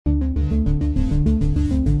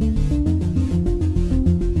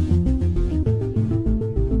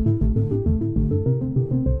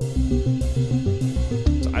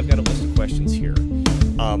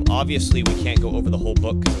obviously we can't go over the whole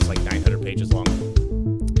book because it's like 900 pages long.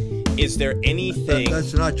 Is there anything...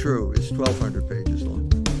 That's not true. It's 1,200 pages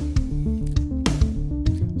long.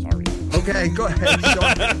 Sorry. Okay, go ahead.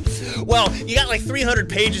 Well, you got like 300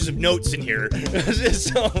 pages of notes in here.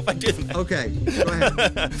 So if I did that... Okay, go ahead.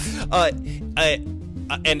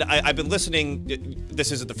 I've been listening.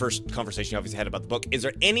 This isn't the first conversation you obviously had about the book. Is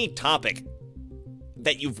there any topic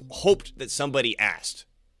that you've hoped that somebody asked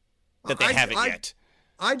that they haven't yet?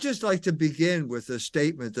 I'd just like to begin with a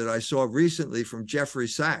statement that I saw recently from Jeffrey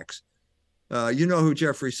Sachs. You know who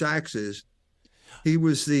Jeffrey Sachs is? He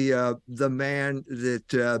was the man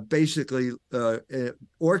that basically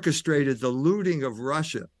orchestrated the looting of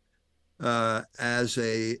Russia as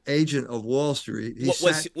a agent of Wall Street.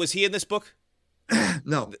 Was he in this book?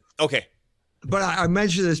 No. Okay. But I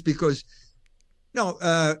mention this because,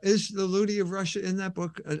 is the looting of Russia in that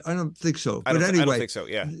book? I don't think so. But anyway, I don't think so.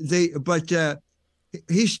 Yeah.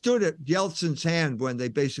 He stood at Yeltsin's hand when they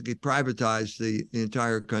basically privatized the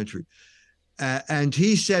entire country, and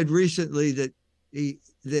he said recently that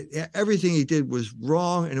everything he did was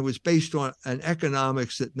wrong and it was based on an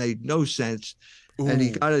economics that made no sense. Ooh. And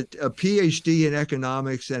he got a PhD in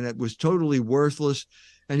economics and it was totally worthless.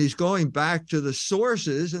 And he's going back to the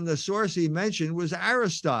sources, and the source he mentioned was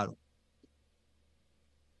Aristotle.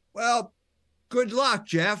 Well, good luck,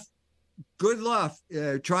 Jeff. Good luck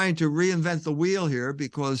trying to reinvent the wheel here,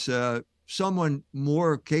 because someone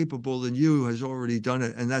more capable than you has already done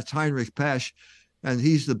it, and that's Heinrich Pesch, and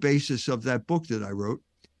he's the basis of that book that I wrote.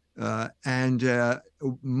 And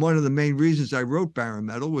one of the main reasons I wrote Barren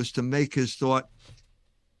Metal was to make his thought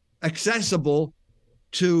accessible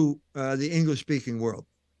to the English-speaking world.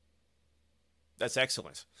 That's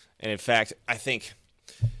excellent. And in fact, I think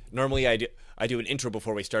normally I do an intro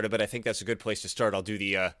before we started, but I think that's a good place to start. I'll do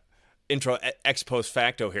the intro ex post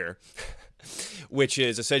facto here, which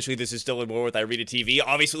is essentially this is Dylan Moore with I Read a TV.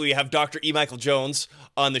 Obviously, we have Dr. E. Michael Jones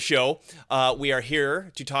on the show. We are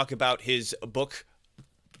here to talk about his book,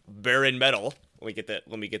 Barren Metal.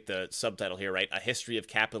 Let me get the subtitle here right. A History of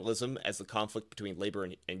Capitalism as the Conflict Between Labor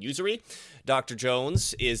and Usury. Dr.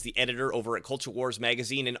 Jones is the editor over at Culture Wars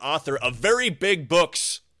magazine and author of very big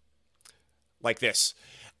books like this.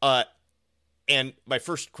 And my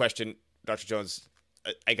first question, Dr. Jones,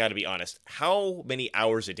 I got to be honest. How many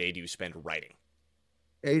hours a day do you spend writing?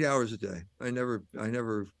 8 hours a day. I never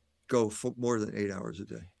go more than 8 hours a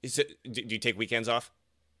day. Do you take weekends off?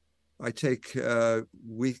 I take I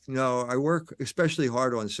work especially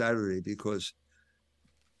hard on Saturday because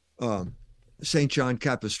St. John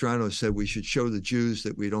Capistrano said we should show the Jews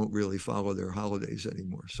that we don't really follow their holidays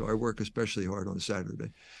anymore. So I work especially hard on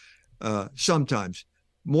Saturday. Sometimes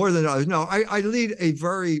more than others. No, I lead a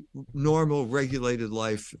very normal, regulated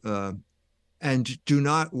life and do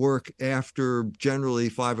not work after generally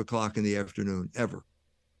 5 o'clock in the afternoon, ever.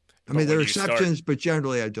 I mean, there are exceptions, but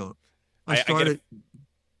generally I don't. I start at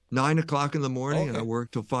 9 o'clock in the morning, and I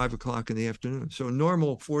work till 5 o'clock in the afternoon. So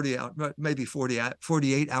normal 40 hour, maybe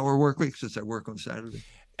 48 hour work week since I work on Saturday.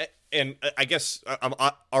 And I guess I'm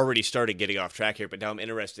already started getting off track here, but now I'm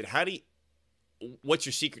interested. What's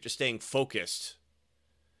your secret to staying focused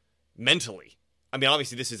mentally? I mean,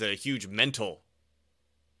 obviously this is a huge mental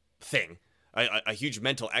thing, a huge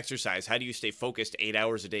mental exercise. How do you stay focused 8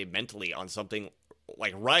 hours a day mentally on something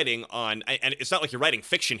like writing on, and it's not like you're writing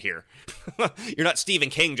fiction here. You're not Stephen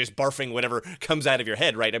King just barfing whatever comes out of your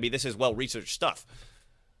head, right? I mean, this is well-researched stuff.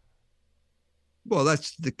 Well,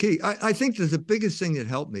 that's the key. I think that the biggest thing that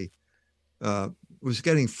helped me was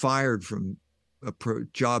getting fired from a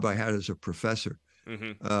job I had as a professor.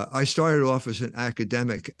 Mm-hmm. I started off as an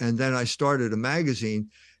academic, and then I started a magazine.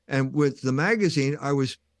 And with the magazine, I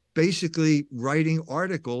was basically writing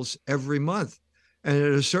articles every month. And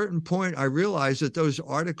at a certain point, I realized that those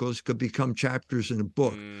articles could become chapters in a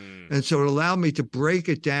book. And so it allowed me to break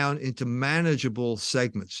it down into manageable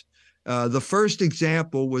segments. The first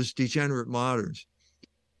example was Degenerate Moderns,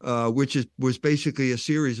 which was basically a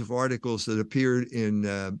series of articles that appeared in,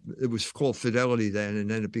 it was called Fidelity then,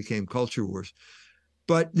 and then it became Culture Wars.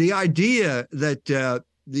 But the idea that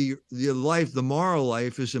the moral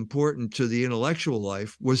life is important to the intellectual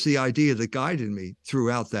life was the idea that guided me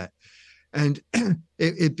throughout that. And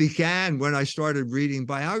it began when I started reading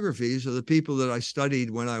biographies of the people that I studied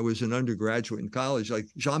when I was an undergraduate in college, like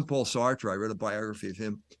Jean-Paul Sartre. I read a biography of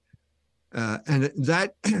him. And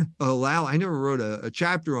that I never wrote a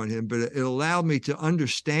chapter on him, but it allowed me to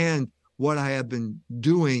understand what I had been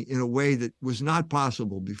doing in a way that was not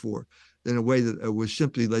possible before, in a way that was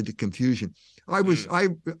simply led to confusion. I was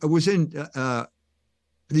in the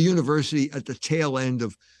university at the tail end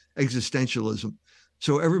of existentialism.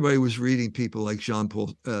 So everybody was reading people like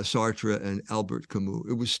Jean-Paul Sartre and Albert Camus.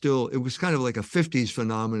 It was kind of like a 50s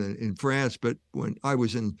phenomenon in France. But when I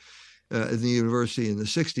was in the university in the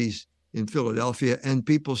 60s in Philadelphia, and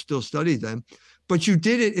people still studied them, but you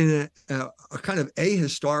did it in a kind of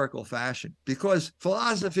ahistorical fashion because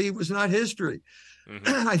philosophy was not history.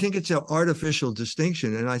 Mm-hmm. I think it's an artificial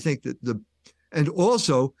distinction. And I think that and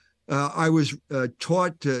also I was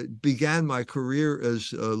began my career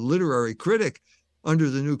as a literary critic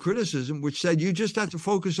under the new criticism, which said you just have to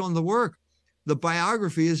focus on the work. The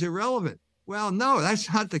biography is irrelevant. Well, no,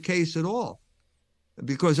 that's not the case at all,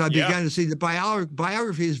 because I began to see the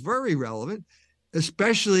biography is very relevant,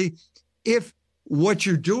 especially if what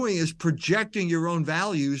you're doing is projecting your own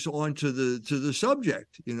values onto the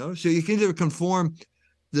subject. So you can either conform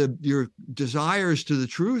your desires to the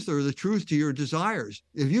truth or the truth to your desires.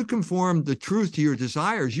 If you conform the truth to your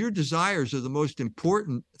desires are the most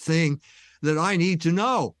important thing that I need to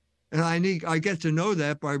know. And I get to know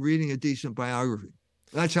that by reading a decent biography.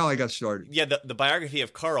 That's how I got started. Yeah, the biography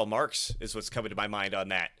of Karl Marx is what's coming to my mind on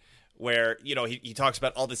that, where, he talks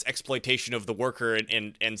about all this exploitation of the worker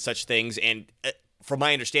and such things. And from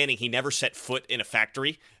my understanding, he never set foot in a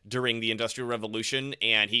factory during the Industrial Revolution,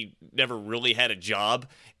 and he never really had a job.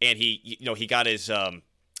 And he got his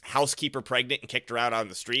housekeeper pregnant and kicked her out on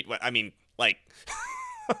the street. I mean, like...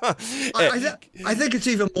 I think it's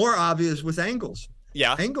even more obvious with Engels.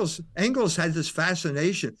 Yeah. Engels had this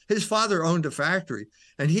fascination. His father owned a factory,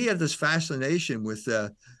 and he had this fascination with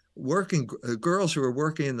working girls who were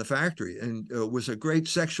working in the factory, and was a great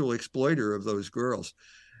sexual exploiter of those girls.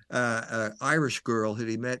 Irish girl that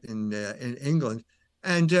he met in England,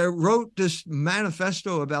 and wrote this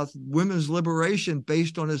manifesto about women's liberation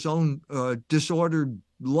based on his own disordered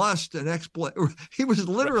lust and exploit. He was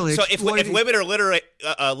literally so if women are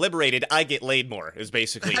liberated, I get laid more is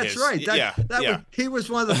basically that's his. Right. He was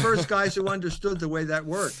one of the first guys who understood the way that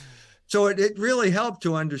worked. So it really helped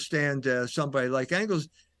to understand somebody like Engels.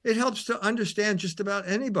 It helps to understand just about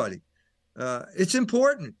anybody. It's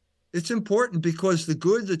important. It's important because the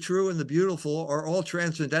good, the true, and the beautiful are all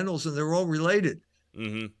transcendentals, and they're all related.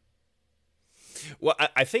 Mm-hmm. Well,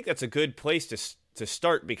 I think that's a good place to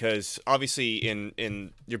start, because obviously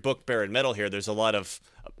in your book Baron Metal here, there's a lot of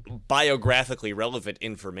biographically relevant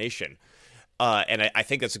information, and I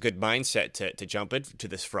think that's a good mindset to jump into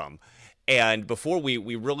this from. And before we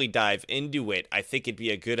really dive into it, I think it'd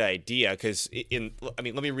be a good idea, because let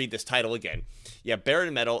me read this title again. Yeah,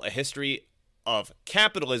 Baron Metal: A History of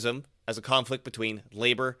Capitalism as a Conflict Between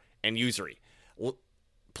Labor and Usury.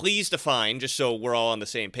 Please define, just so we're all on the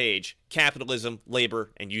same page, capitalism,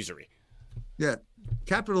 labor, and usury. Yeah,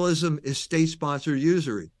 capitalism is state-sponsored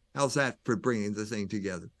usury. How's that for bringing the thing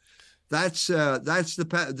together? That's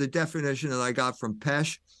the definition that I got from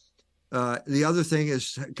Pesch. The other thing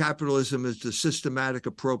is capitalism is the systematic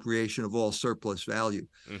appropriation of all surplus value.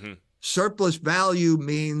 Mm-hmm. Surplus value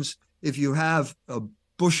means if you have a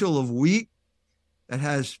bushel of wheat that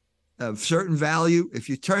has a certain value, if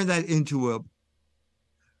you turn that into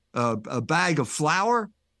a bag of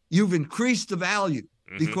flour, you've increased the value.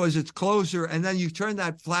 Mm-hmm. Because it's closer, and then you turn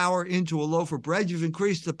that flour into a loaf of bread, you've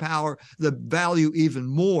increased the value even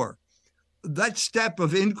more. That step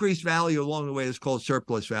of increased value along the way is called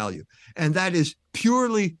surplus value, and that is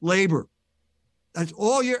purely labor. That's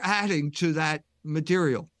all you're adding to that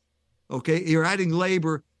material. Okay, you're adding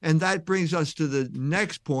labor, and that brings us to the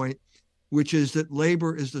next point, which is that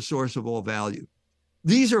labor is the source of all value.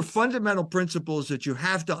 These are fundamental principles that you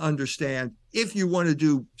have to understand if you want to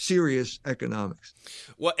do serious economics.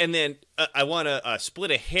 Well, and then I want to split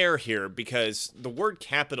a hair here, because the word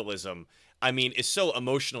capitalism, is so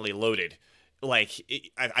emotionally loaded. Like,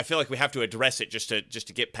 I feel like we have to address it just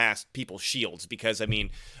to get past people's shields, because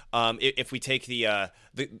if we take the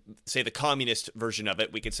communist version of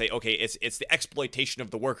it, we could say, okay, it's the exploitation of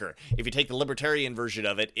the worker. If you take the libertarian version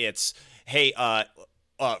of it, it's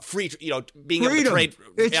free, being freedom. Able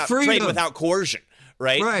to trade without coercion,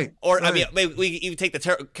 right? Right. Or, right. We even take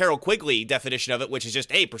the Carol Quigley definition of it, which is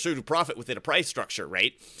just, hey, pursuit of profit within a price structure,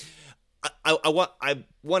 right? I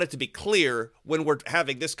want it to be clear when we're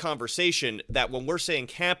having this conversation that when we're saying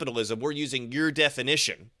capitalism, we're using your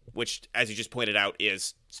definition, which, as you just pointed out,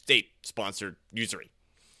 is state-sponsored usury.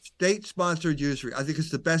 State-sponsored usury. I think it's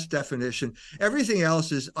the best definition. Everything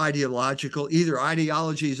else is ideological, either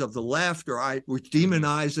ideologies of the left which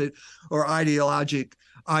demonize it, or ideologies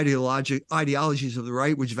of the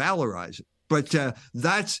right which valorize it. But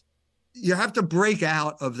you have to break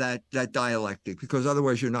out of that dialectic, because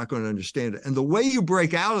otherwise you're not going to understand it. And the way you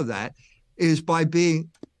break out of that is by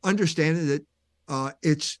understanding that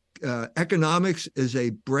economics is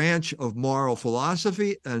a branch of moral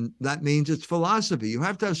philosophy, and that means it's philosophy. You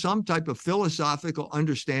have to have some type of philosophical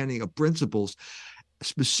understanding of principles,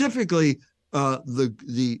 specifically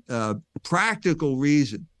the practical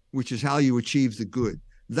reason, which is how you achieve the good.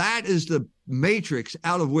 That is the matrix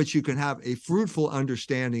out of which you can have a fruitful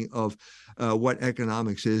understanding of what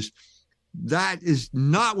economics is. That is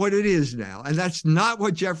not what it is now, and that's not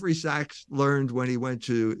what Jeffrey Sachs learned when he went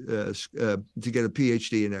to get a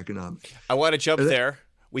PhD in economics. I want to jump there.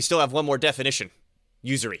 We still have one more definition: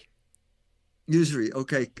 usury. Usury,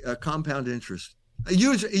 okay, compound interest.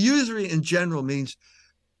 Usury in general means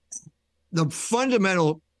the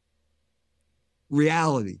fundamental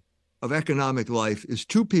reality of economic life is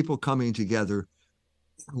two people coming together,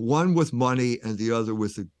 one with money and the other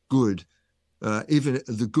with the good. Even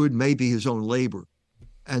the good may be his own labor.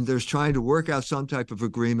 And there's trying to work out some type of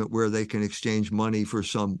agreement where they can exchange money for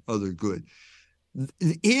some other good.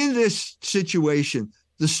 In this situation,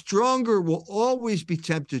 the stronger will always be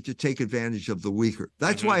tempted to take advantage of the weaker.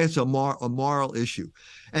 That's why it's a moral issue.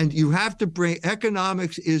 And you have to bring,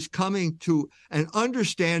 economics is coming to an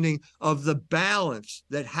understanding of the balance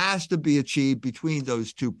that has to be achieved between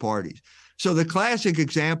those two parties. So the classic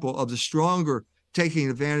example of the stronger taking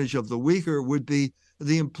advantage of the weaker would be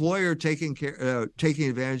the employer taking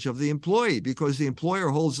advantage of the employee, because the employer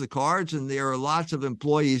holds the cards and there are lots of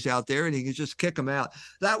employees out there and he can just kick them out.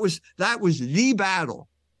 That was the battle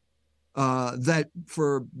that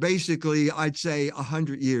for basically, I'd say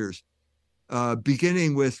 100 years,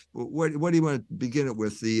 beginning with, what do you want to begin it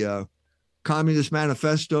with? The Communist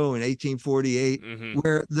Manifesto in 1848,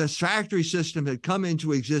 where the factory system had come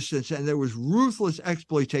into existence and there was ruthless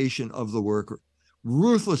exploitation of the worker.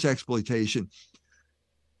 Ruthless exploitation,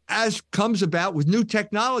 as comes about with new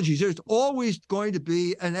technologies. There's always going to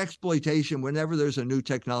be an exploitation whenever there's a new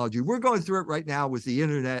technology. We're going through it right now with the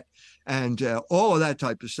internet and all of that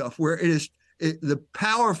type of stuff, where the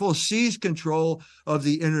powerful seize control of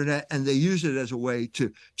the internet and they use it as a way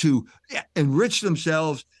to enrich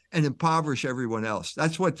themselves and impoverish everyone else.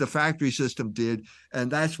 That's what the factory system did.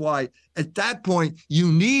 And that's why at that point,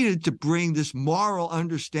 you needed to bring this moral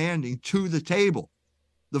understanding to the table.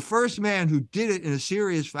 The first man who did it in a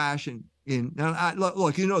serious fashion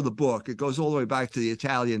look, you know the book. It goes all the way back to the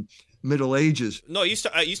Italian Middle Ages. No, you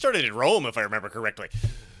started in Rome, if I remember correctly.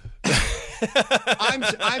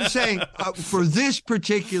 I'm saying for this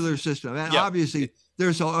particular system, and obviously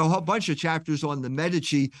there's a whole bunch of chapters on the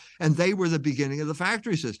Medici, and they were the beginning of the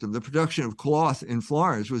factory system. The production of cloth in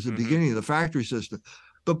Florence was the beginning of the factory system.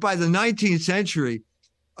 But by the 19th century,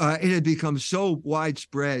 it had become so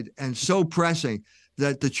widespread and so pressing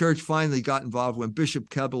that the church finally got involved when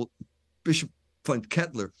Bishop von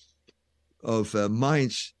Kettler of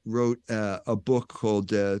Mainz wrote a book called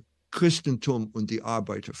Christentum und die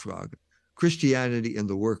Arbeiterfrage, Christianity and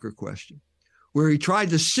the Worker Question, where he tried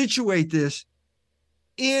to situate this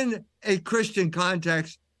in a Christian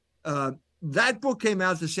context. That book came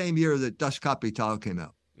out the same year that Das Kapital came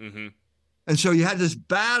out. And so you had this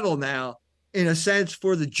battle now, in a sense,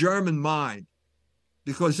 for the German mind,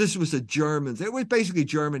 because this was the Germans. It was basically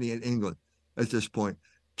Germany and England at this point.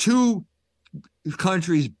 Two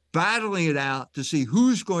countries battling it out to see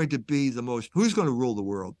who's going to rule the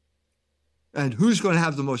world and who's going to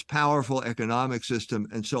have the most powerful economic system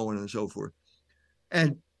and so on and so forth.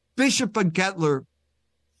 And Bishop von Kettler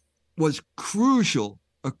was a crucial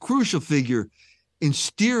figure in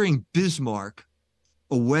steering Bismarck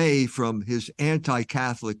away from his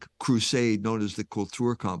anti-Catholic crusade known as the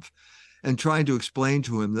Kulturkampf, and trying to explain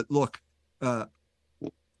to him that, look,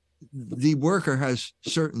 the worker has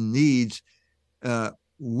certain needs.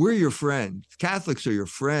 We're your friend. Catholics are your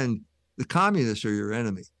friend. The communists are your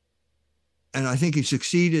enemy. And I think he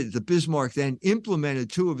succeeded. The Bismarck then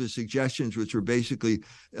implemented two of his suggestions, which were basically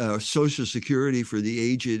Social Security for the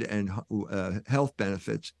aged and health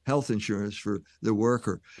benefits, health insurance for the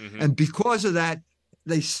worker. And because of that,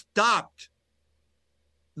 they stopped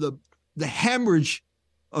the hemorrhage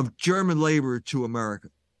of German labor to America.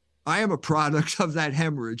 I am a product of that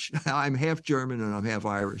hemorrhage. I'm half German and I'm half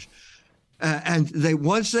Irish. And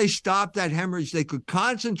once they stopped that hemorrhage, they could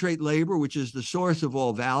concentrate labor, which is the source of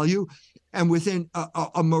all value. And within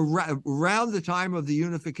around the time of the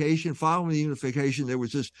unification, following the unification, there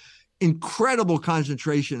was this incredible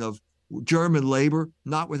concentration of German labor,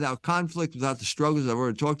 not without conflict, without the struggles I've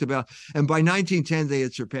already talked about. And by 1910, they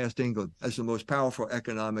had surpassed England as the most powerful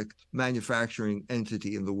economic manufacturing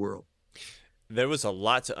entity in the world. There was a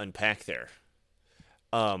lot to unpack there.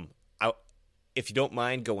 If you don't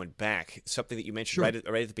mind going back, something that you mentioned right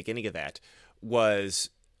at the beginning of that was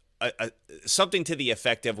something to the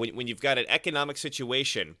effect of when you've got an economic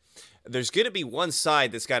situation, there's going to be one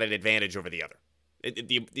side that's got an advantage over the other.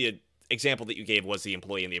 The example that you gave was the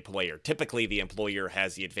employee and the employer. Typically, the employer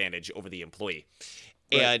has the advantage over the employee.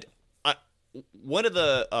 Right. And one of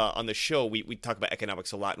the on the show, we talk about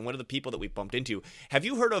economics a lot, and one of the people that we bumped into, have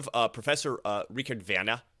you heard of Professor Richard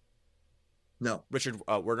Werner? No. Richard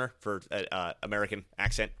Werner, for American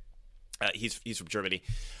accent. He's from Germany.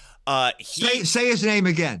 Say his name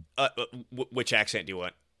again. Which accent do you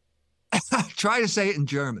want? Try to say it in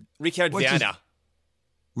German. Richard Werner.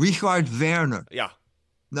 Richard Werner. Yeah.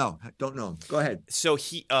 No, I don't know him. Go ahead. So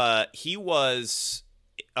he's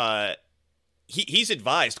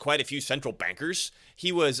advised quite a few central bankers.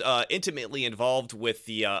 He was intimately involved with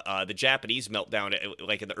the Japanese meltdown,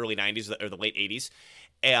 like in the early 90s or the late 80s.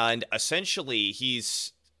 And essentially,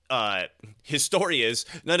 his story is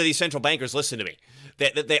none of these central bankers listen to me.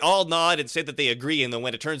 They all nod and say that they agree, and then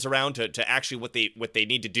when it turns around to actually what they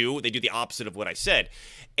need to do, they do the opposite of what I said.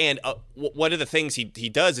 And one of the things he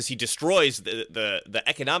does is he destroys the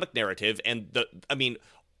economic narrative. And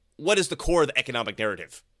what is the core of the economic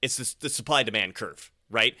narrative? It's the supply-demand curve,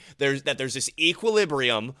 right? There's this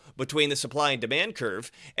equilibrium between the supply and demand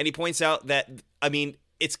curve, and he points out that,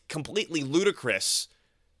 it's completely ludicrous,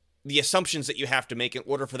 the assumptions that you have to make in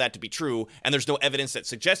order for that to be true, and there's no evidence that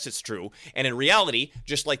suggests it's true. And in reality,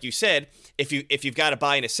 just like you said, if you've got a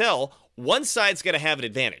buy and a sell, one side's going to have an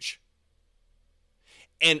advantage.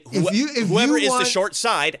 And whoever is the short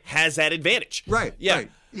side has that advantage. Right. Yeah.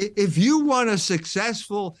 Right. If you want a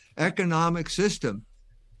successful economic system,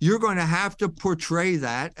 you're going to have to portray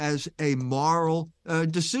that as a moral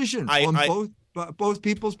decision on both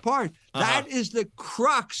people's part. That is the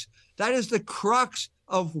crux. That is the crux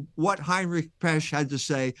of what Heinrich Pesch had to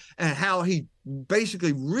say, and how he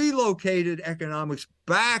basically relocated economics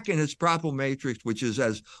back in its proper matrix, which is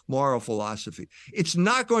as moral philosophy. It's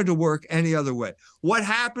not going to work any other way. What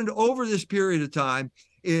happened over this period of time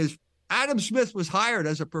is Adam Smith was hired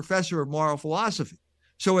as a professor of moral philosophy.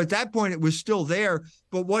 So at that point, it was still there.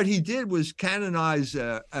 But what he did was canonize,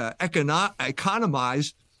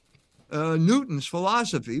 economize Newton's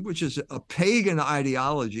philosophy, which is a pagan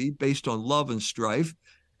ideology based on love and strife.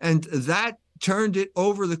 And that turned it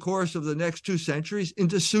over the course of the next 2 centuries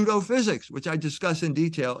into pseudophysics, which I discuss in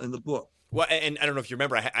detail in the book. Well, and I don't know if you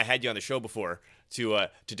remember, I had you on the show before to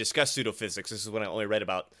discuss pseudophysics. This is when I only read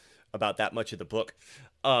about that much of the book.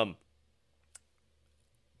 I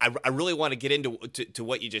really want to get into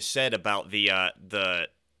what you just said about the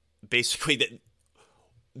basically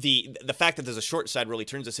the fact that there's a short side really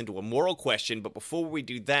turns us into a moral question. But before we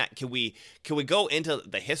do that, can we go into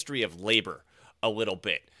the history of labor a little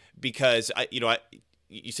bit? Because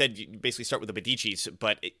you said you basically start with the Medicis,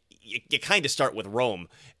 but you kind of start with Rome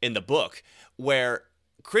in the book, where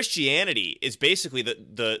Christianity is basically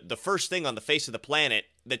the first thing on the face of the planet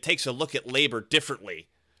that takes a look at labor differently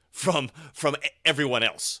from everyone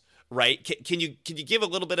else, right? Can you give a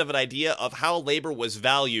little bit of an idea of how labor was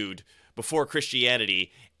valued before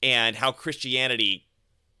Christianity, and how Christianity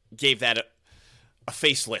gave that a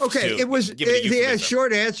facelift? Okay, the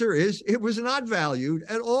short answer is it was not valued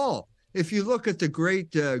at all. If you look at the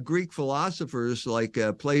great Greek philosophers like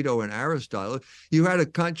Plato and Aristotle, you had a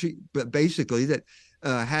country basically that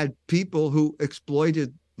had people who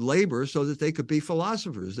exploited labor so that they could be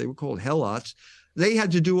philosophers. They were called helots. They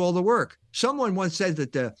had to do all the work. Someone once said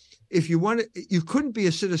that you couldn't be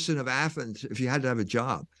a citizen of Athens if you had to have a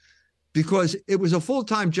job, because it was a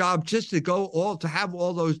full-time job just to have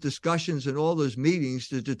all those discussions and all those meetings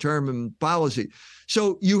to determine policy.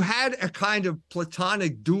 So you had a kind of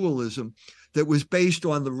Platonic dualism that was based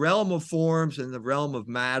on the realm of forms and the realm of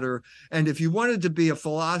matter. And if you wanted to be a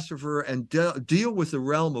philosopher and deal with the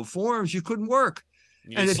realm of forms, you couldn't work.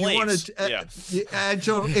 And if you wanted and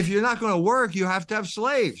so if you're not going to work, you have to have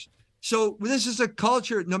slaves. So this is a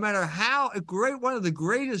culture, no matter how one of the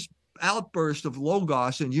greatest outburst of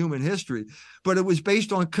logos in human history, but it was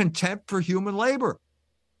based on contempt for human labor.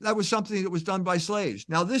 That was something that was done by slaves.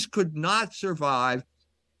 Now, this could not survive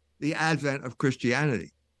the advent of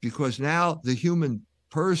Christianity, because now the human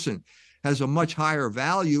person has a much higher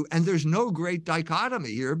value, and there's no great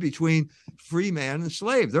dichotomy here between free man and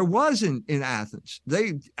slave. There was in Athens.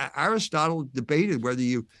 Aristotle debated whether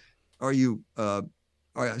are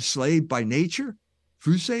a slave by nature.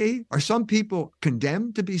 Phusei? Are some people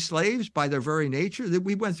condemned to be slaves by their very nature?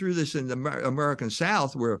 We went through this in the American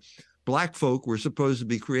South, where black folk were supposed to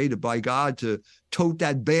be created by God to tote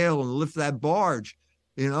that bale and lift that barge,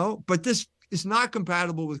 But this is not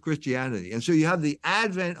compatible with Christianity. And so you have the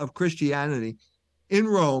advent of Christianity in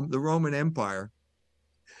Rome, the Roman Empire.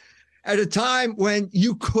 at a time when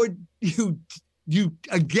you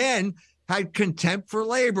again had contempt for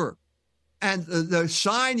labor. And the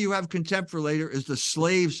sign you have contempt for labor is the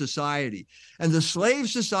slave society. And the slave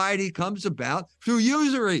society comes about through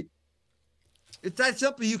usury. It's that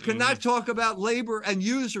simple. You cannot talk about labor and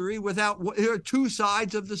usury without, there are two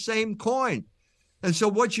sides of the same coin. And so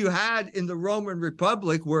what you had in the Roman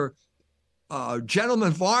Republic were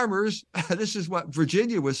gentlemen farmers. This is what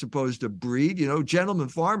Virginia was supposed to breed, gentlemen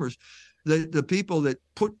farmers, the people that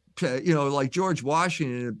put, like George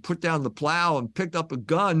Washington, put down the plow and picked up a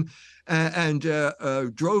gun and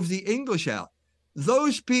drove the English out.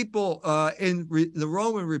 Those people in the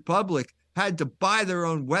Roman Republic had to buy their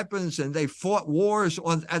own weapons, and they fought wars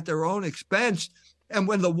at their own expense. And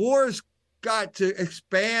when the wars got to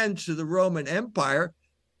expand to the Roman Empire,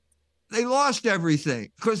 they lost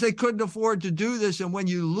everything because they couldn't afford to do this. And when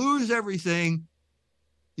you lose everything,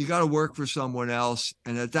 you got to work for someone else.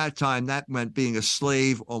 And at that time, that meant being a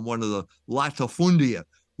slave on one of the latifundia,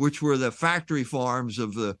 which were the factory farms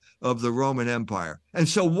of the Roman Empire. And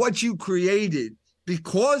so what you created,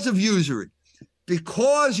 because of usury,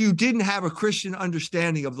 because you didn't have a Christian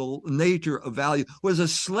understanding of the nature of value, was a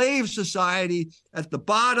slave society at the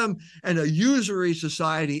bottom and a usury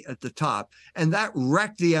society at the top. And that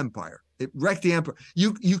wrecked the empire. It wrecked the empire.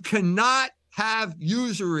 You cannot have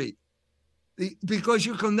usury because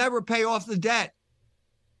you can never pay off the debt.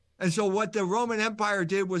 And so what the Roman Empire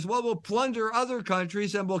did was, well, we'll plunder other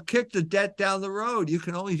countries and we'll kick the debt down the road. You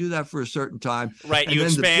can only do that for a certain time. Right. And you then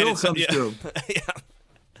expand. the bill comes due. Yeah.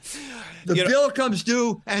 The bill comes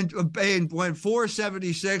due, and when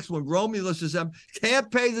 476, when Romulus is up,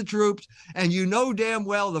 can't pay the troops, and you know damn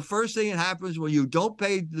well the first thing that happens when you don't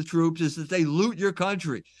pay the troops is that they loot your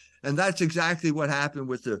country. And that's exactly what happened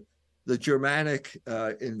with the Germanic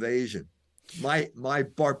invasion. My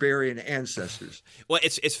barbarian ancestors. Well,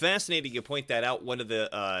 it's fascinating you point that out. One of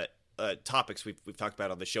the topics we've talked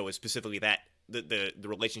about on the show is specifically that the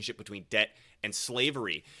relationship between debt and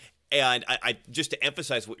slavery. And I just to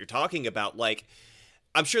emphasize what you're talking about, like,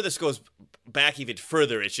 I'm sure this goes back even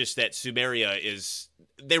further. It's just that Sumeria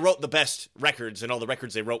they wrote the best records, and all the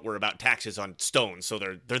records they wrote were about taxes on stone, so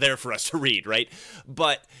they're there for us to read, right?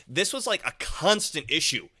 But this was like a constant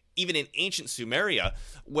issue, even in ancient Sumeria,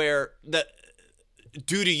 where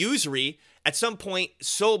due to usury, at some point,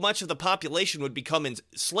 so much of the population would become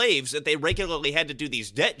slaves that they regularly had to do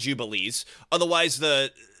these debt jubilees. Otherwise, the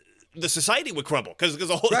society would crumble because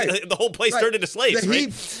the whole place turned into slaves.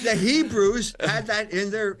 The Hebrews had that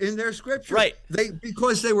in their scripture, right?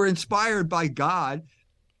 Because they were inspired by God,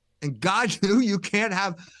 and God knew you can't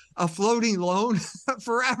have a floating loan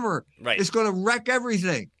forever. Right, it's going to wreck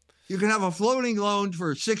everything. You can have a floating loan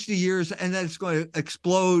for 60 years, and then it's going to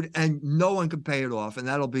explode, and no one can pay it off, and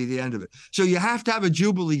that'll be the end of it. So you have to have a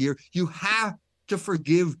jubilee year. You have to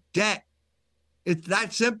forgive debt. It's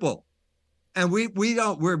that simple. And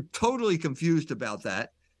we're totally confused about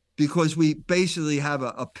that because we basically have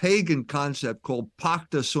a pagan concept called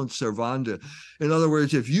pacta sunt servanda. In other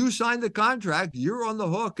words, if you sign the contract, you're on the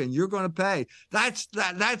hook and you're going to pay. That's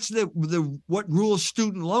what rules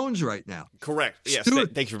student loans right now. Correct. Yes.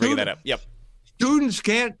 Thank you for bringing that up. Yep. Students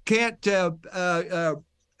can't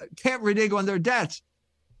renege on their debts.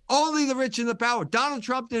 Only the rich and the powerful. Donald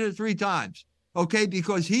Trump did it 3 times. Okay,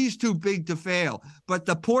 because he's too big to fail. But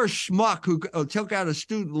the poor schmuck who took out a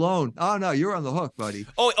student loan, oh no, you're on the hook, buddy.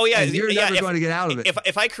 Oh yeah, and you're never going to get out of it.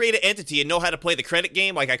 If I create an entity and know how to play the credit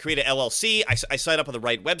game, like I create an LLC, I sign up on the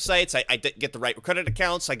right websites, I get the right credit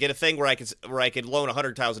accounts, I get a thing where I can loan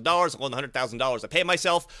 $100,000, I loan $100,000, I pay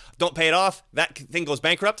myself, don't pay it off, that thing goes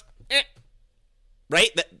bankrupt. Right?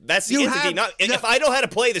 That's the entity. If I know how to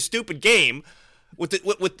play the stupid game with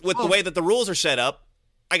the way that the rules are set up,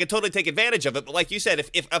 I can totally take advantage of it. But like you said,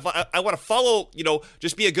 if I want to follow,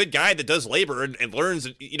 just be a good guy that does labor and learns,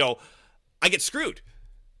 I get screwed.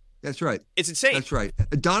 That's right. It's insane. That's right.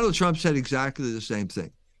 Donald Trump said exactly the same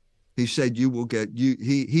thing. He said you will get you.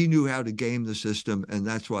 He knew how to game the system, and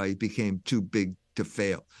that's why he became too big to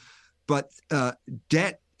fail. But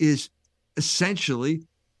debt is essentially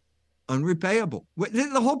unrepayable.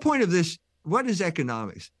 The whole point of this, what is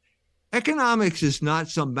economics? Economics is not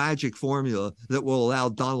some magic formula that will allow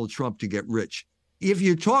Donald Trump to get rich. If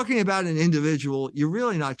you're talking about an individual, you're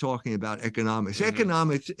really not talking about economics. Mm-hmm.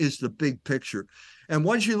 Economics is the big picture. And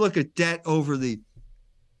once you look at debt over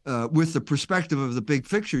with the perspective of the big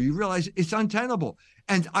picture, you realize it's untenable.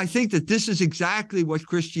 And I think that this is exactly what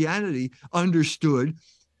Christianity understood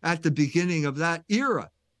at the beginning of that era.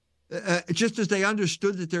 Just as they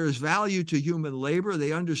understood that there is value to human labor,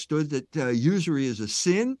 they understood that usury is a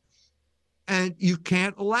sin. And you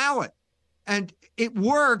can't allow it. And it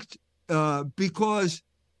worked because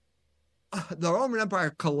the Roman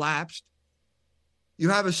Empire collapsed. You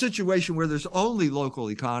have a situation where there's only local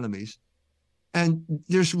economies, and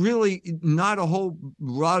there's really not a whole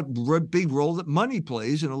big role that money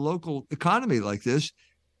plays in a local economy like this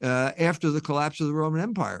after the collapse of the Roman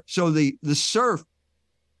Empire. So the serf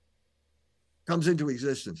comes into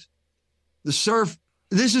existence. The serf,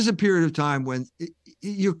 this is a period of time when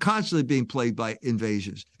you're constantly being plagued by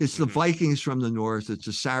invasions. It's the Vikings from the north, it's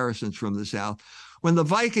the Saracens from the south. When the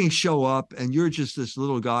Vikings show up and you're just this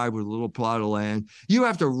little guy with a little plot of land, you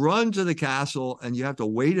have to run to the castle and you have to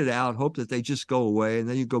wait it out, hope that they just go away. And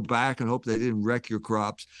then you go back and hope they didn't wreck your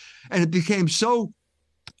crops. And it became so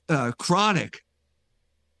chronic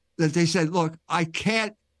that they said, look, I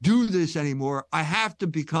can't do this anymore. I have to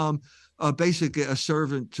become basically a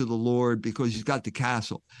servant to the Lord because he's got the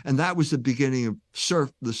castle. And that was the beginning of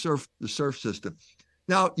the serf system.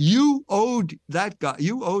 Now, you owed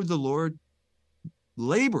the Lord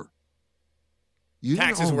labor.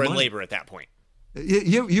 Taxes were in labor at that point.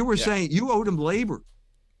 You were saying you owed him labor,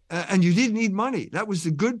 and you didn't need money. That was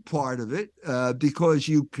the good part of it, because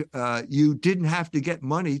you didn't have to get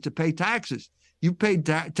money to pay taxes. You paid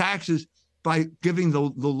taxes by giving the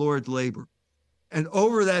Lord labor. And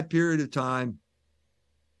over that period of time,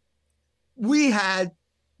 we had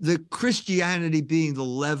the Christianity being the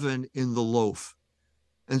leaven in the loaf.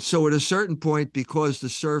 And so at a certain point, because the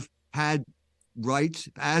serf had rights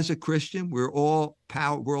as a Christian, we're all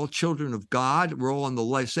children of God, we're all on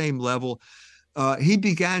the same level, he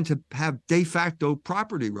began to have de facto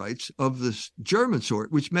property rights of this German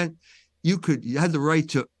sort, which meant you had the right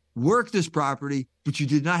to work this property, but you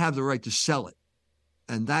did not have the right to sell it.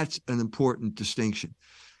 And that's an important distinction.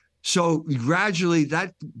 So gradually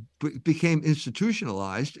that became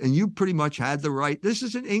institutionalized, and you pretty much had the right. This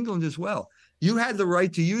is in England as well. You had the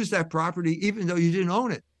right to use that property even though you didn't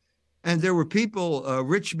own it. And there were people, a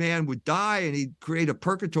rich man would die and he'd create a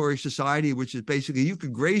purgatory society, which is basically, you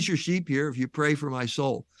could graze your sheep here if you pray for my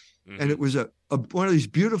soul. Mm-hmm. And it was one of these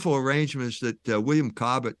beautiful arrangements that William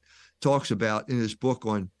Cobbett talks about in his book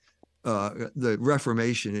on the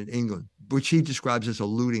Reformation in England, which he describes as a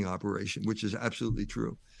looting operation, which is absolutely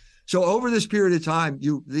true. So over this period of time,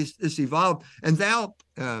 this evolved. And now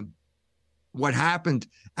what happened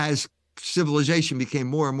as civilization became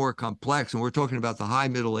more and more complex, and we're talking about the High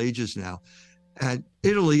Middle Ages now, and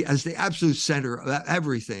Italy as the absolute center of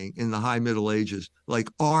everything in the High Middle Ages, like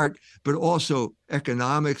art, but also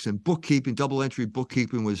economics and bookkeeping. Double entry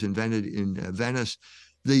bookkeeping was invented in Venice.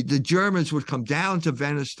 The Germans would come down to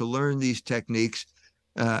Venice to learn these techniques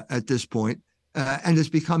at this point, and it's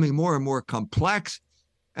becoming more and more complex.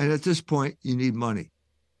 And at this point, you need money.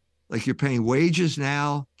 Like, you're paying wages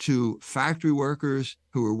now to factory workers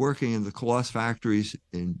who are working in the cloth factories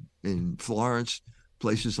in Florence,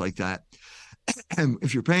 places like that. And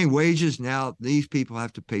if you're paying wages now, these people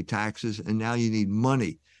have to pay taxes, and now you need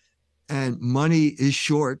money. And money is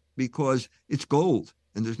short because it's gold,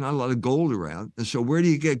 and there's not a lot of gold around. And so where do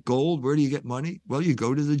you get gold? Where do you get money? Well, you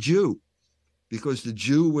go to the Jew, because the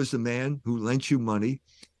Jew was the man who lent you money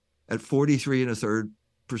at 43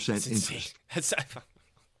 1/3% interest.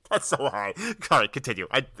 That's so high. Sorry, continue.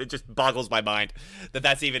 It just boggles my mind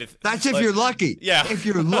that's even if... That's if you're lucky. Yeah. If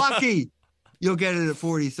you're lucky, you'll get it at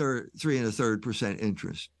 43 1/3%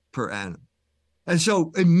 interest per annum. And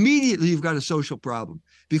so immediately you've got a social problem,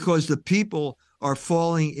 because the people are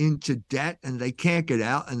falling into debt and they can't get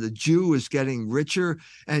out. And the Jew is getting richer,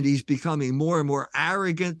 and he's becoming more and more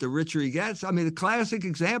arrogant the richer he gets. I mean, the classic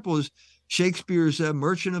example is Shakespeare's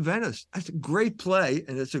Merchant of Venice. That's a great play,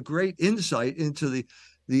 and it's a great insight into the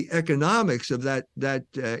economics of that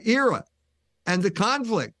era and the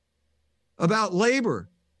conflict about labor.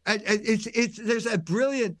 And there's a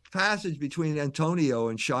brilliant passage between Antonio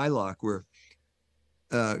and Shylock where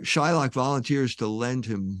Shylock volunteers to lend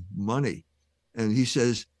him money, and he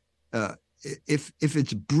says, if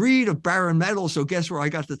it's breed of barren metal, so guess where I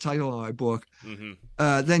got the title of my book,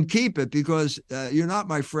 then keep it, because you're not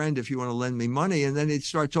my friend if you want to lend me money. And then he'd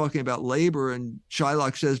start talking about labor, and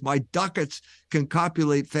Shylock says, my ducats can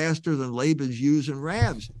copulate faster than Laban's ewes and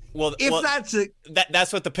rams.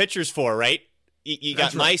 That's what the pitcher's for, right? You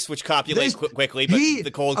got mice, which copulate quickly, but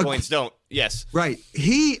the gold coins don't. Yes. Right.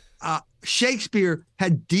 Shakespeare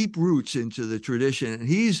had deep roots into the tradition, and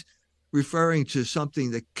he's referring to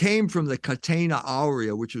something that came from the Catena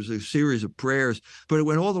Aurea, which was a series of prayers, but it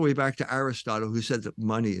went all the way back to Aristotle, who said that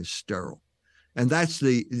money is sterile. And that's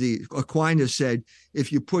the Aquinas said,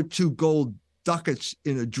 if you put 2 gold ducats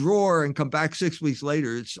in a drawer and come back 6 weeks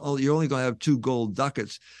later, you're only going to have 2 gold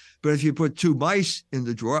ducats. But if you put two mice in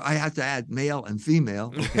the drawer, I have to add male and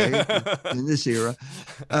female, okay, in this era,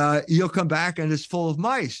 you'll come back and it's full of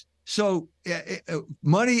mice. So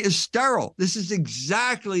money is sterile. This is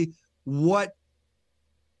exactly what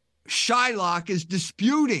Shylock is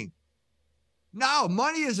disputing. No,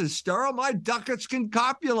 money isn't sterile. My ducats can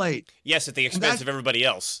copulate. Yes, at the expense of everybody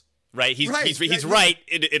else, right? He's right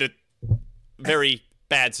in a very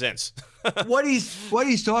bad sense. What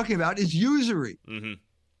he's talking about is usury. Mm-hmm.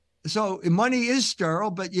 So money is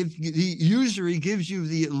sterile, but if the usury gives you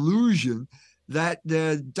the illusion that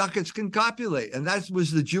the ducats can copulate. And that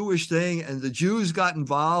was the Jewish thing. And the Jews got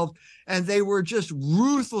involved, and they were just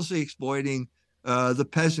ruthlessly exploiting the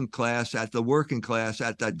peasant class, at the working class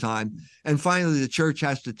at that time. And finally, the church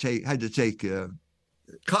had to take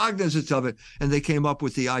cognizance of it. And they came up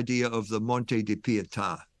with the idea of the Monte di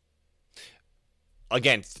Pietà.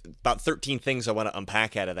 Again, about 13 things I want to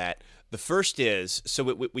unpack out of that. The first is, so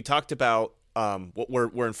we talked about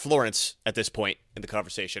we're in Florence at this point in the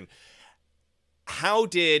conversation. How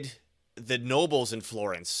did the nobles in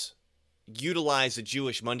Florence utilize the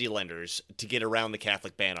Jewish moneylenders to get around the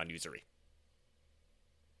Catholic ban on usury?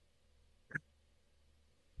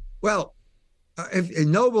 Well, if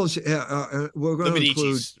nobles, we're going to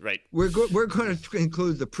include, right? We're going to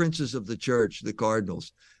include the princes of the church, the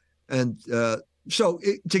cardinals, and so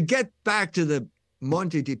to get back to the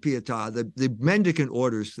Monte di Pietà, the mendicant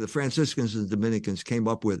orders the Franciscans and Dominicans came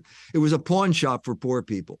up with, it was a pawn shop for poor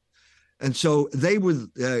people. And so they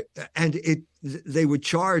would, they would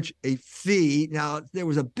charge a fee. Now, there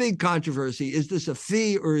was a big controversy. Is this a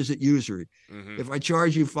fee or is it usury? Mm-hmm. If I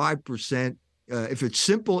charge you 5%, if it's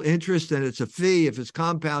simple interest, then it's a fee. If it's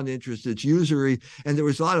compound interest, it's usury. And there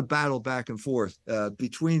was a lot of battle back and forth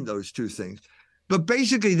between those two things. But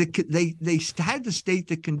basically, they had to state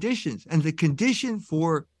the conditions. And the condition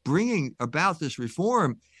for bringing about this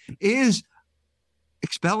reform is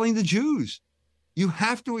expelling the Jews. You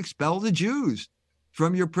have to expel the Jews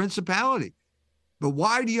from your principality. But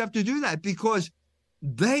why do you have to do that? Because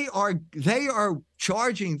they are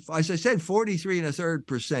charging, as I said,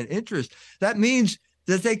 43.33% interest. That means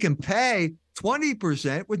that they can pay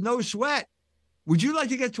 20% with no sweat. Would you like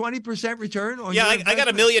to get 20% return on your investment? I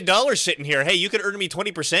got $1 million sitting here. Hey, you could earn me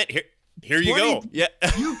 20%. Here you go. Yeah.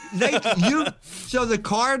 So the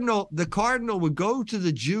cardinal would go to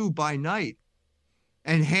the Jew by night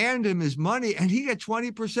and hand him his money, and he get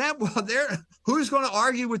 20%. Well, who's going to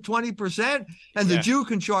argue with 20%? And the Jew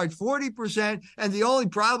can charge 40%. And the only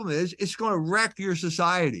problem is it's going to wreck your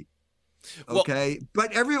society. Okay,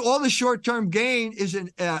 but all the short-term gain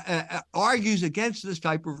argues against this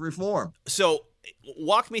type of reform. So,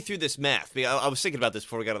 walk me through this math. I was thinking about this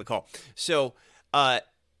before we got on the call. So,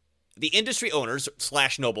 the industry owners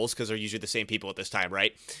 / nobles, because they're usually the same people at this time,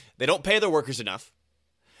 right? They don't pay their workers enough.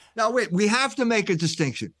 Now, wait, we have to make a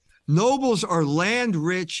distinction. Nobles are land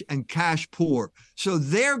rich and cash poor, so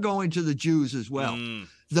they're going to the Jews as well.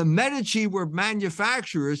 The Medici were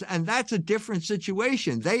manufacturers, and that's a different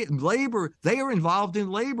situation. They are involved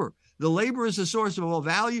in labor. The labor is a source of all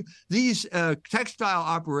value. These textile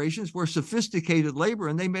operations were sophisticated labor,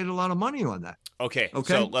 and they made a lot of money on that. Okay.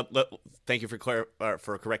 So thank you for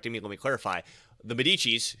correcting me. Let me clarify. The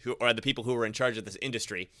Medicis, who are the people who are in charge of this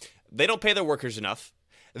industry, they don't pay their workers enough.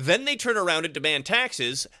 Then they turn around and demand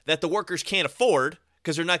taxes that the workers can't afford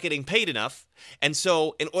because they're not getting paid enough. And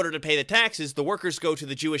so in order to pay the taxes, the workers go to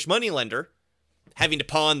the Jewish moneylender, having to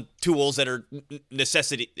pawn tools that are a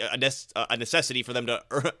necessity for them to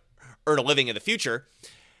earn a living in the future.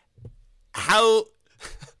 How,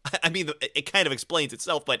 I mean, it kind of explains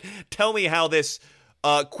itself, but tell me how this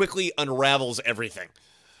quickly unravels everything.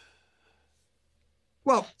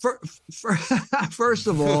 Well, first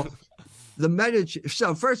of all, the Medici.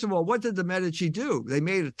 So first of all, what did the Medici do? They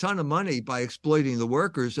made a ton of money by exploiting the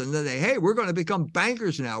workers, and then we're going to become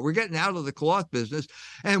bankers now. We're getting out of the cloth business,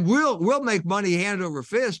 and we'll make money hand over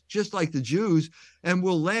fist, just like the Jews, and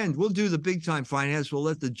we'll do the big time finance. We'll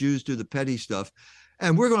let the Jews do the petty stuff,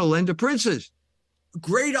 and we're going to lend to princes.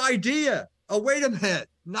 Great idea. Oh, wait a minute,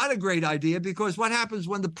 not a great idea, because what happens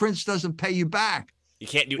when the prince doesn't pay you back? You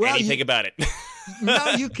can't do anything about it.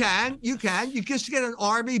 No, you can. You just get an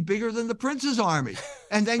army bigger than the prince's army,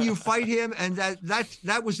 and then you fight him. And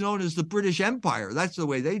that was known as the British Empire. That's the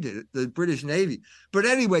way they did it, the British Navy. But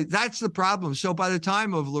anyway, that's the problem. So by the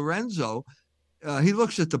time of Lorenzo, he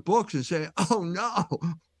looks at the books and says, "Oh no,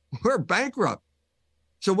 we're bankrupt."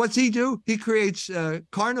 So what's he do? He creates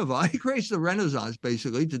Carnival. He creates the Renaissance,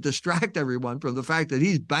 basically, to distract everyone from the fact that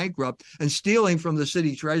he's bankrupt and stealing from the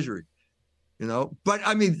city treasury. But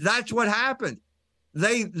I mean, that's what happened.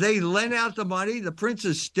 They lent out the money, the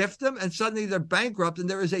princes stiffed them, and suddenly they're bankrupt, and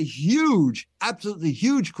there is a huge, absolutely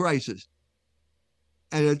huge crisis.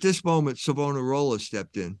 And at this moment, Savonarola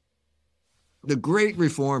stepped in, the great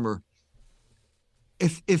reformer.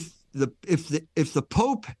 If the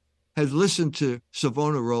Pope had listened to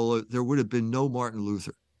Savonarola, there would have been no Martin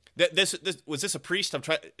Luther. This was this a priest? I'm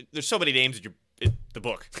trying. There's so many names in the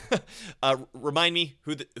book. Remind me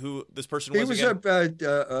who this person was. He was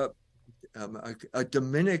again? A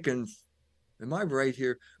Dominican. Am I right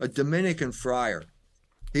here? A Dominican friar.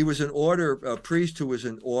 He was a priest who was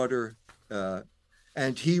an order,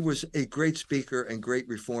 and he was a great speaker and great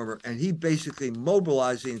reformer. And he basically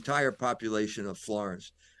mobilized the entire population of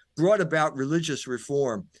Florence, brought about religious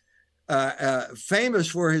reform. Famous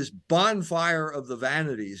for his bonfire of the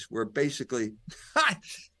vanities, where basically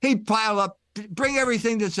he'd pile up, bring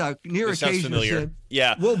everything that's near occasion.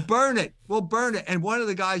 Yeah, we'll burn it. And one of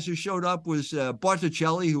the guys who showed up was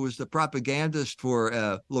Botticelli, who was the propagandist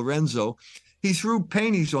for Lorenzo. He threw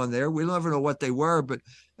paintings on there. We never know what they were, but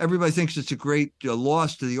everybody thinks it's a great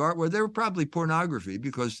loss to the art. Well, they were probably pornography,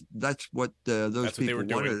 because that's what those people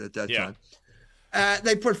wanted at that time.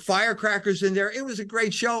 They put firecrackers in there. It was a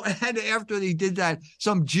great show. And after he did that,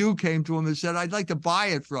 some Jew came to him and said, "I'd like to buy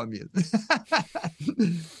it from you."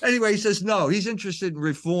 Anyway, he says no. He's interested in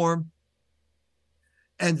reform.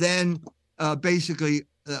 And then basically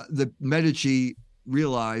the Medici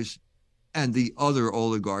realized, and the other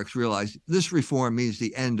oligarchs realized, this reform means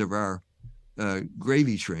the end of our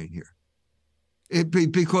gravy train here.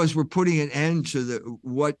 Because we're putting an end to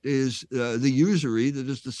what is the usury that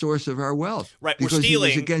is the source of our wealth. Right, because we're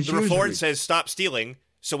stealing. The reform says stop stealing,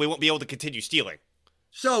 so we won't be able to continue stealing.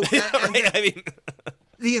 So, right? I mean,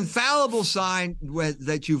 the infallible sign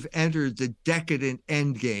that you've entered the decadent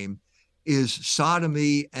end game is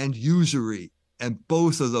sodomy and usury, and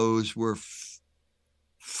both of those were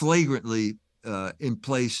flagrantly in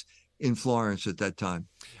place in Florence at that time.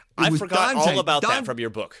 I forgot all about that from your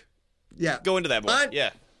book. Yeah. Go into that more. Yeah.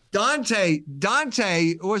 Dante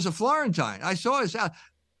was a Florentine. I saw his house.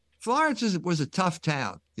 Florence was a tough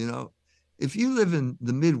town. You know, if you live in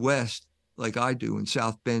the Midwest, like I do in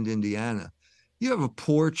South Bend, Indiana, you have a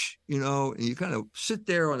porch, you know, and you kind of sit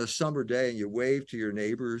there on a summer day and you wave to your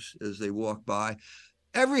neighbors as they walk by.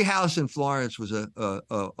 Every house in Florence was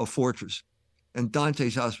a fortress, and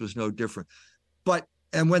Dante's house was no different.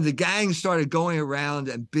 And when the gang started going around,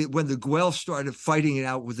 and when the Guelphs started fighting it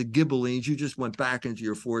out with the Ghibellines, you just went back into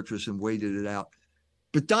your fortress and waited it out.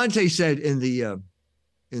 But Dante said in the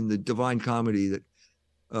Divine Comedy that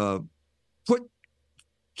put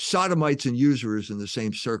sodomites and usurers in the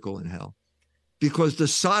same circle in hell, because the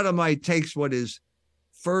sodomite takes what is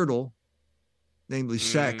fertile, namely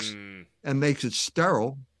sex, and makes it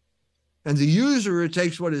sterile, and the usurer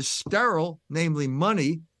takes what is sterile, namely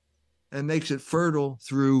money, and makes it fertile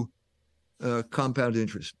through compound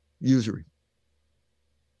interest, usury.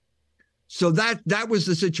 So that was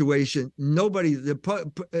the situation.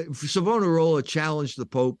 Savonarola challenged the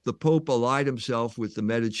Pope. The Pope allied himself with the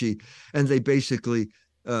Medici, and they basically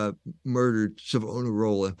murdered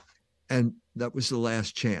Savonarola. And that was the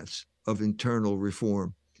last chance of internal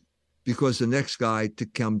reform, because the next guy to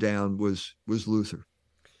come down was Luther.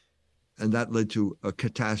 And that led to a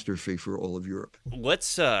catastrophe for all of Europe.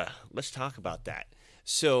 Let's talk about that.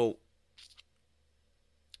 So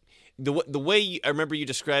the way I remember you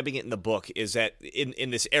describing it in the book is that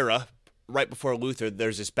in this era, right before Luther,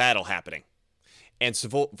 there's this battle happening, and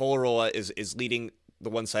Savonarola is leading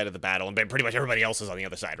the one side of the battle, and pretty much everybody else is on the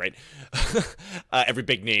other side, right? Every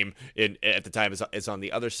big name at the time is on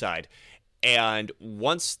the other side. And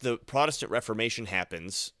once the Protestant Reformation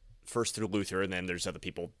happens, first through Luther, and then there's other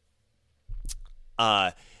people.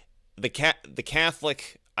 The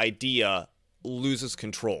Catholic idea loses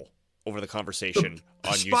control over the conversation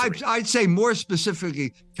on usury. I'd say more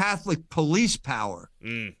specifically, Catholic police power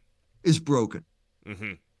is broken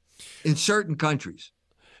in certain countries.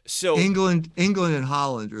 So England and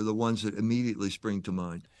Holland are the ones that immediately spring to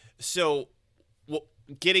mind. So,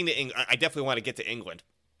 getting to England, I definitely want to get to England,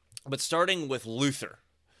 but starting with Luther,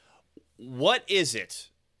 what is it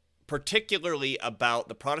particularly about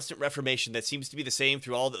the Protestant Reformation that seems to be the same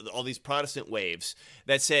through all these Protestant waves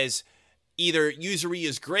that says either usury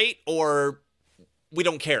is great or we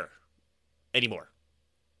don't care anymore?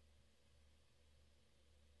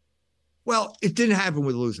 Well, it didn't happen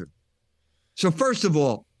with Luther. So first of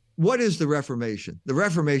all, what is the Reformation? The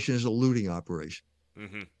Reformation is a looting operation.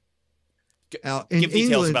 Now, give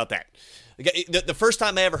details about that. The first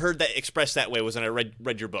time I ever heard that expressed that way was when I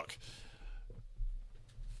read your book.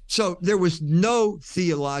 So there was no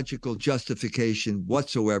theological justification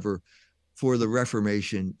whatsoever for the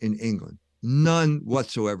Reformation in England. None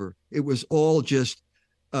whatsoever. It was all just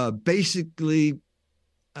basically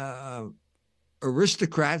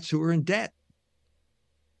aristocrats who were in debt.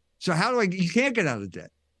 So you can't get out of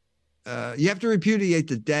debt. You have to repudiate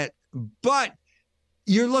the debt, but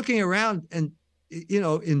you're looking around and,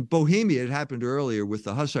 in Bohemia, it happened earlier with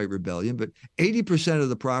the Hussite Rebellion, but 80% of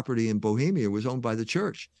the property in Bohemia was owned by the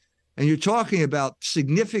church. And you're talking about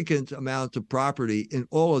significant amounts of property in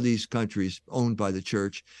all of these countries owned by the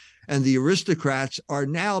church. And the aristocrats are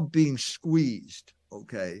now being squeezed,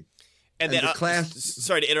 okay? And then, the class.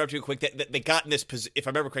 Sorry to interrupt you quick. They got in this. If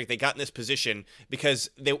I remember correctly, they got in this position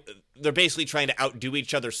because they're basically trying to outdo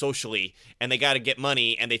each other socially, and they got to get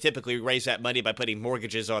money, and they typically raise that money by putting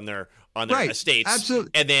mortgages on their right. estates.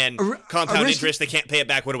 Absolutely. And then compound interest. They can't pay it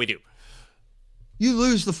back. What do we do? You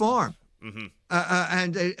lose the farm.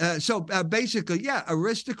 Mm-hmm. So basically, yeah,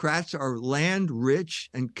 aristocrats are land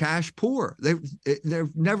rich and cash poor.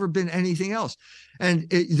 They've never been anything else. And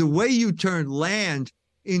the way you turn land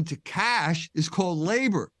into cash is called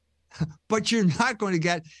labor, but you're not going to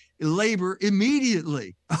get labor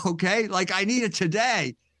immediately. Okay. Like I need it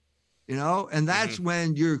today, and that's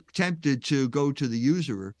when you're tempted to go to the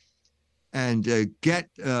usurer and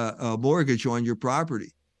get a mortgage on your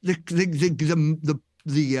property. The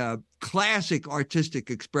classic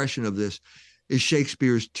artistic expression of this is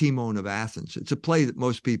Shakespeare's Timon of Athens. It's a play that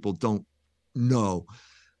most people don't know,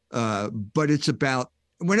 but it's about,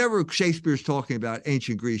 whenever Shakespeare's talking about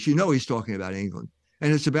ancient Greece, he's talking about England.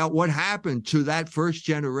 And it's about what happened to that first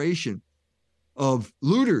generation of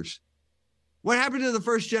looters. What happened to the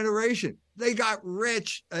first generation? They got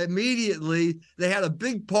rich immediately. They had a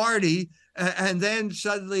big party. And then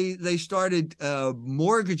suddenly they started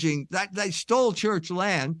mortgaging that. They stole church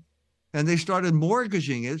land and they started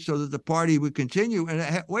mortgaging it so that the party would continue.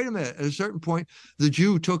 And wait a minute, at a certain point, the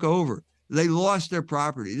Jew took over. They lost their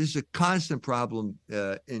property. This is a constant problem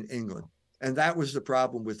in England. And that was the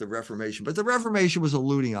problem with the Reformation. But the Reformation was a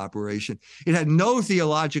looting operation. It had no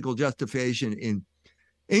theological justification in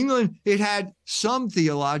England. It had some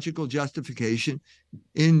theological justification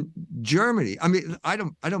in Germany. I mean, I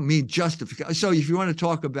don't mean justification. So if you want to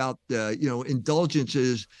talk about,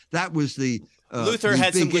 indulgences, that was the Luther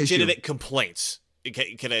had some legitimate complaints.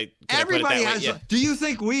 Can I Everybody has. Yeah. Do you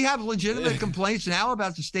think we have legitimate complaints now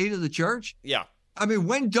about the state of the church? Yeah. I mean,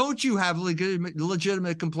 when don't you have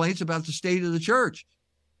legitimate complaints about the state of the church?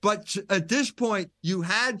 But at this point, you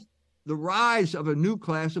had the rise of a new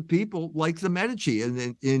class of people like the Medici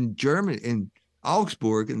in Germany, in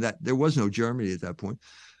Augsburg, and that there was no Germany at that point,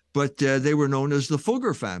 but they were known as the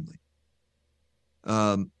Fugger family.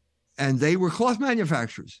 And they were cloth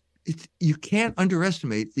manufacturers. You can't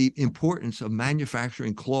underestimate the importance of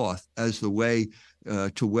manufacturing cloth as the way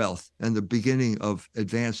to wealth and the beginning of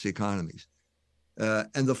advanced economies.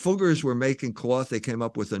 And the Fuggers were making cloth. They came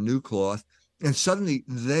up with a new cloth. And suddenly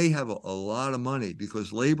they have a lot of money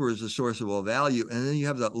because labor is the source of all value. And then you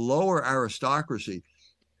have that lower aristocracy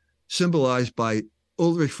symbolized by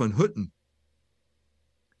Ulrich von Hutten.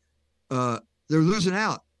 They're losing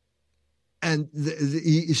out. And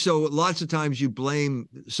so lots of times you blame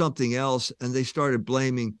something else, and they started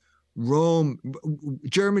blaming Rome.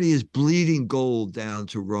 Germany is bleeding gold down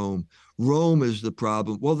to Rome. Rome is the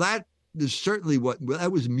problem. Well, that is certainly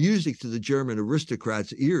that was music to the German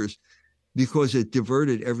aristocrats' ears, because it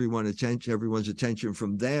diverted everyone's attention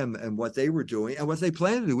from them and what they were doing. And what they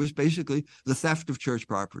planned to do was basically the theft of church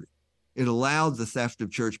property. It allowed the theft of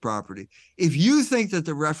church property. If you think that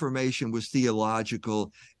the Reformation was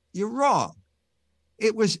theological, you're wrong.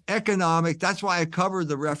 It was economic. That's why I covered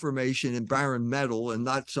the Reformation in Baron Metal and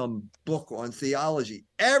not some book on theology.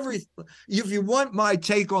 If you want my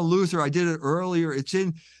take on Luther, I did it earlier. It's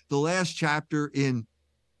in the last chapter in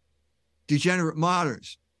Degenerate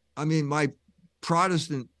Moderns. I mean, my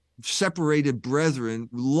Protestant separated brethren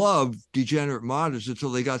loved Degenerate Moderns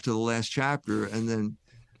until they got to the last chapter. And then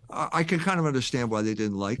I can kind of understand why they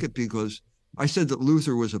didn't like it, because I said that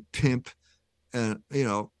Luther was a pimp, and,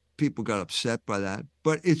 people got upset by that,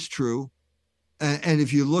 but it's true. And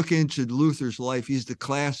if you look into Luther's life, he's the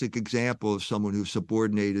classic example of someone who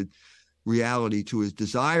subordinated reality to his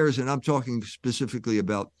desires. And I'm talking specifically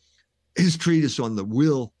about his treatise on the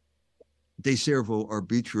will, De Servo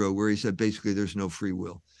Arbitrio, where he said basically there's no free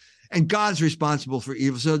will. And God's responsible for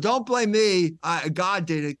evil. So don't blame me. God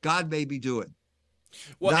did it. God made me do it.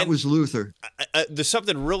 Well, that was Luther. There's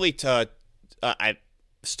something really I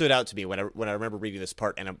stood out to me when I remember reading this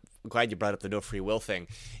part, and I'm glad you brought up the no free will thing,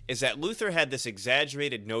 is that Luther had this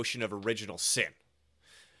exaggerated notion of original sin,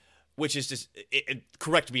 which is just,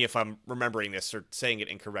 correct me if I'm remembering this or saying it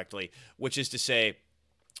incorrectly, which is to say,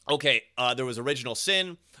 okay, there was original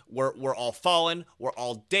sin. We're all fallen. We're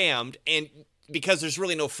all damned, and because there's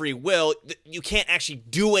really no free will, you can't actually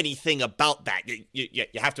do anything about that. You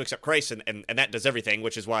have to accept Christ, and that does everything,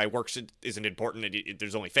 which is why works isn't important.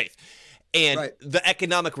 There's only faith. And right. The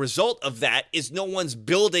economic result of that is no one's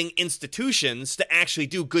building institutions to actually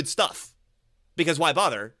do good stuff. Because why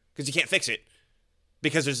bother? Because you can't fix it.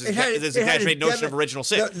 Because there's this exaggerated notion of original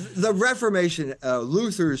sin. The Reformation,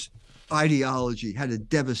 Luther's ideology had a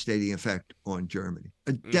devastating effect on Germany,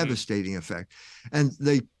 a devastating effect. And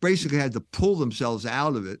they basically had to pull themselves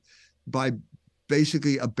out of it by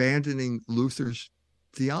basically abandoning Luther's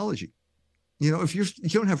theology. You know, if you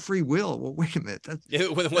don't have free will, well, wait a minute.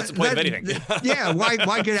 What's the point of anything? Yeah,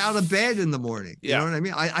 why get out of bed in the morning? You know what I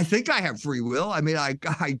mean? I think I have free will. I mean, I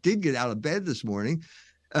did get out of bed this morning,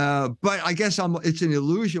 but I guess it's an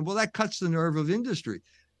illusion. Well, that cuts the nerve of industry,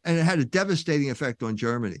 and it had a devastating effect on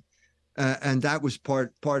Germany, and that was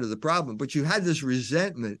part of the problem. But you had this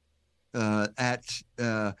resentment at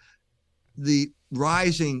the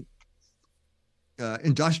rising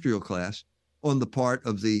industrial class on the part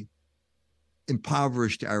of the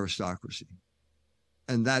impoverished aristocracy,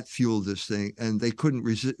 and that fueled this thing, and they couldn't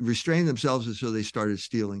restrain themselves, and so they started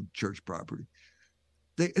stealing church property.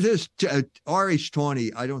 There's R.H.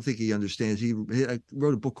 Tawney. I don't think he understands. He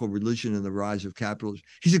wrote a book called Religion and the Rise of Capitalism.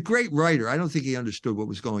 He's a great writer. I don't think he understood what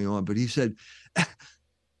was going on, but he said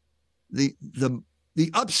the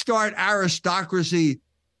upstart aristocracy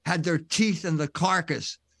had their teeth in the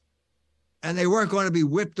carcass, and they weren't going to be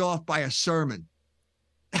whipped off by a sermon.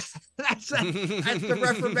 That's the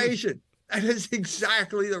Reformation. That is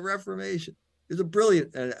exactly the Reformation. It's a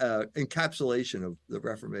brilliant encapsulation of the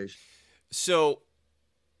Reformation. So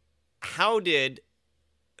how did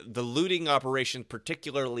the looting operation,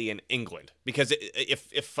 particularly in England, because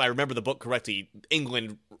if I remember the book correctly,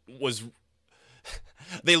 England was,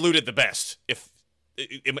 they looted the best.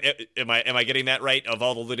 Am I getting that right? Of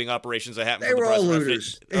all the looting operations that happened, they were all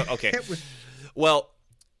looters. Okay. Well,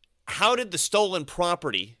 how did the stolen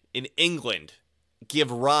property in England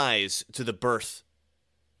give rise to the birth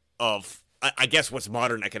of, I guess, what's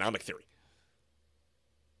modern economic theory?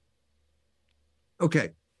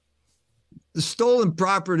 Okay. The stolen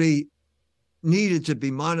property needed to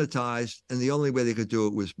be monetized, and the only way they could do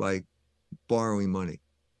it was by borrowing money.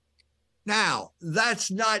 Now,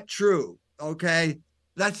 that's not true, okay?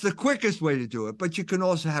 That's the quickest way to do it, but you can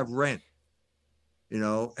also have rent, you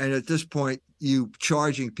know, and at this point, you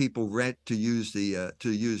charging people rent to use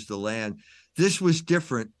the land. This was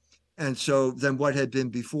different, and so than what had been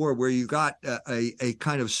before, where you got a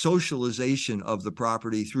kind of socialization of the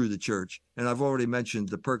property through the church. And I've already mentioned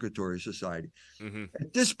the Purgatory Society. Mm-hmm.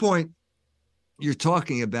 At this point, you're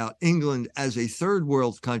talking about England as a third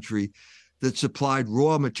world country that supplied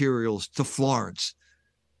raw materials to Florence,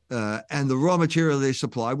 and the raw material they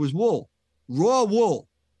supplied was wool, raw wool.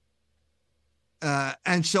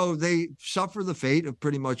 And so they suffer the fate of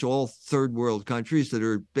pretty much all third world countries that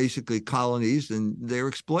are basically colonies, and they're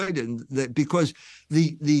exploited. And because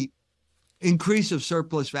the increase of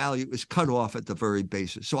surplus value is cut off at the very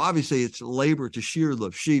basis. So obviously it's labor to shear the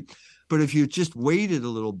sheep, but if you just waited a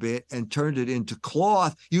little bit and turned it into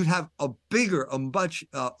cloth, you'd have a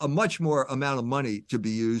much more amount of money to be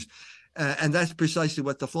used. And that's precisely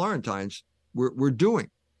what the Florentines were doing.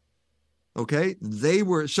 Okay, they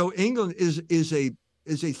were, so England is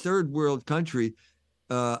a third world country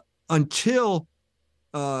until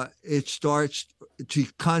it starts to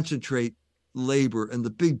concentrate labor, and the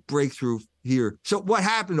big breakthrough here. So what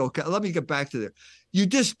happened? Okay, let me get back to there. You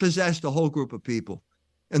dispossessed a whole group of people,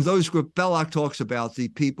 and those group, Belloc talks about the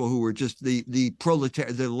people who were just the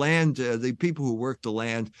proletariat, the land, the people who worked the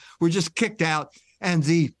land were just kicked out, and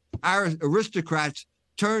the aristocrats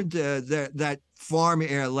turned that farm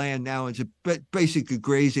land now into basically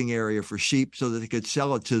grazing area for sheep so that they could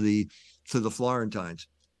sell it to the Florentines.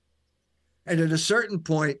 And at a certain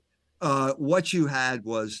point, what you had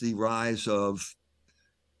was the rise of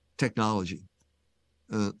technology.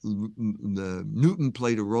 Newton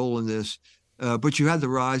played a role in this, but you had the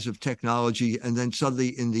rise of technology, and then suddenly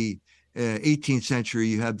in the 18th century,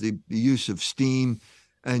 you have the use of steam,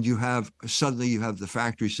 and suddenly you have the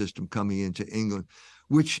factory system coming into England,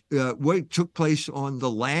 which what took place on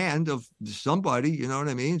the land of somebody, you know what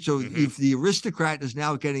I mean? So if the aristocrat is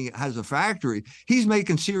now has a factory, he's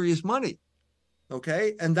making serious money,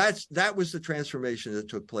 okay? And that was the transformation that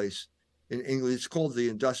took place in England. It's called the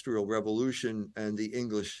Industrial Revolution, and the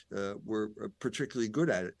English were particularly good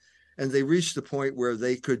at it. And they reached the point where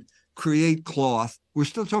they could create cloth. We're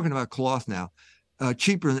still talking about cloth now.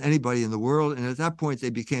 cheaper than anybody in the world. And at that point, they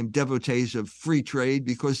became devotees of free trade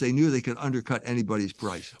because they knew they could undercut anybody's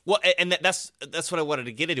price. Well, and that's what I wanted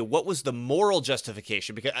to get into. What was the moral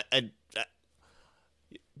justification? Because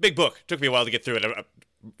big book, took me a while to get through it. I'm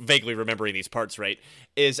vaguely remembering these parts, right?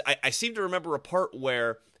 I seem to remember a part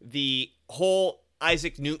where the whole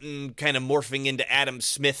Isaac Newton kind of morphing into Adam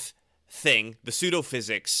Smith thing, the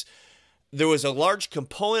pseudophysics, there was a large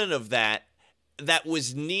component of that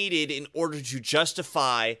was needed in order to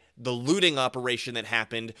justify the looting operation that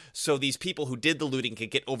happened, so these people who did the looting could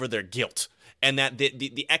get over their guilt, and that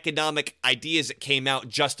the economic ideas that came out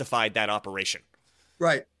justified that operation.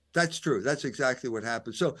 Right. That's true. That's exactly what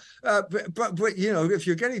happened. So, but you know, if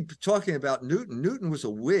you're talking about Newton was a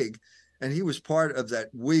Whig, and he was part of that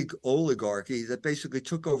Whig oligarchy that basically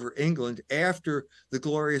took over England after the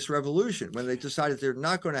Glorious Revolution, when they decided they're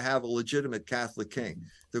not going to have a legitimate Catholic king.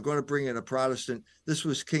 They're going to bring in a Protestant. This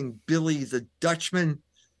was King Billy the Dutchman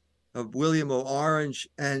of William of Orange.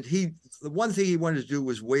 And the one thing he wanted to do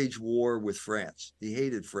was wage war with France. He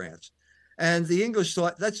hated France. And the English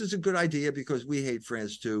thought that's just a good idea because we hate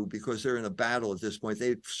France too, because they're in a battle at this point.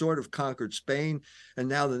 They've sort of conquered Spain, and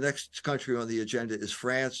now the next country on the agenda is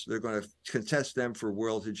France. They're going to contest them for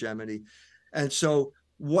world hegemony. And so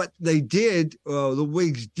what they did, the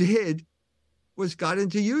Whigs did, was got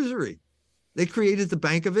into usury. They created the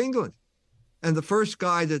Bank of England. And the first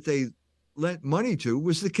guy that they lent money to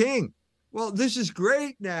was the king. Well, this is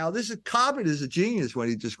great now. Cobbett is a genius when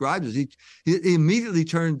he describes it. He immediately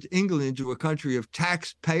turned England into a country of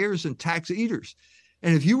taxpayers and tax eaters.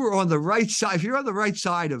 And if you were on the right side, if you're on the right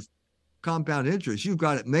side of compound interest, you've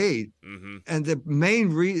got it made. Mm-hmm. And the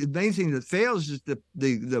main thing that fails is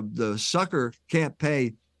the sucker can't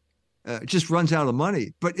pay, just runs out of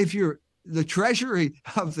money. But if the treasury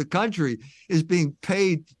of the country is being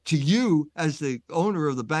paid to you as the owner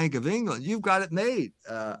of the Bank of England, you've got it made.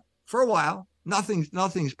 For a while,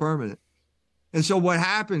 nothing's permanent. And so what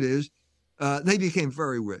happened is they became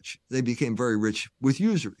very rich. They became very rich with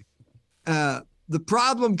usury. The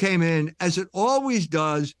problem came in, as it always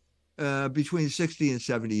does, between 60 and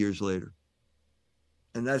 70 years later.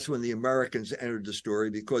 And that's when the Americans entered the story,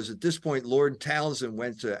 because at this point, Lord Townsend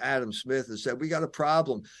went to Adam Smith and said, we got a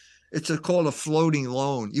problem. It's called a floating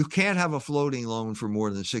loan. You can't have a floating loan for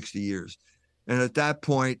more than 60 years. And at that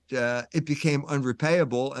point, it became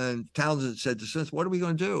unrepayable. And Townsend said to Smith, what are we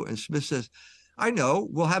going to do? And Smith says, I know,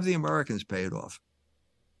 we'll have the Americans pay it off.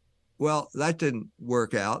 Well, that didn't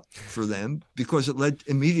work out for them because it led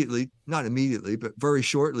not immediately, but very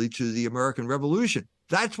shortly to the American Revolution.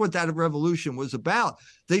 That's what that revolution was about.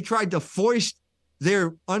 They tried to foist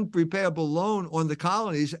their unrepayable loan on the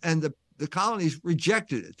colonies, and the colonies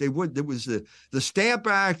rejected it. There was the Stamp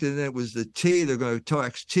Act, and then it was the tea. They're going to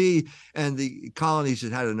tax tea, and the colonies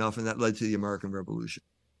had enough, and that led to the American Revolution.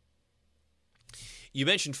 You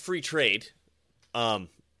mentioned free trade,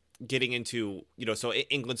 getting into, so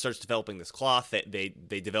England starts developing this cloth that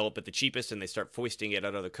they develop at the cheapest, and they start foisting it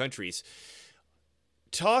on other countries.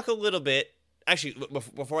 Talk a little bit. Actually,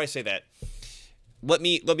 before I say that, let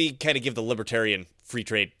me kind of give the libertarian free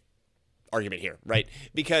trade argument here, right?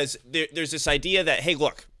 Because there's this idea that, hey,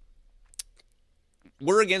 look,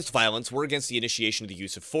 we're against violence, we're against the initiation of the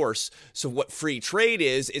use of force. So what free trade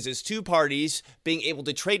is two parties being able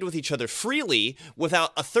to trade with each other freely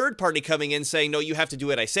without a third party coming in saying, no, you have to do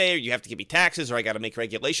what I say, or you have to give me taxes, or I got to make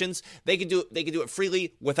regulations. They can do it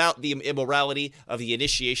freely without the immorality of the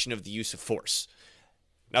initiation of the use of force.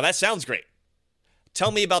 Now that sounds great.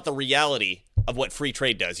 Tell me about the reality of what free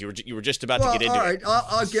trade does. You were just about to get into it. All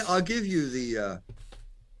right, I'll give you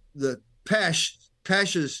the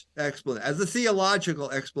Pesch's explanation, as the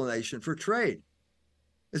theological explanation for trade.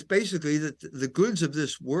 It's basically that the goods of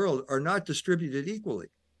this world are not distributed equally,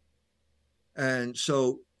 and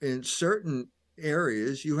so in certain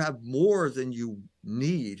areas you have more than you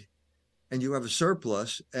need, and you have a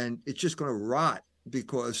surplus, and it's just going to rot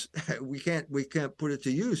because we can't put it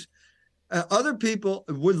to use. Other people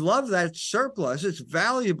would love that surplus. It's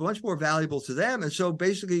valuable, much more valuable to them. And so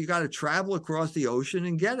basically you got to travel across the ocean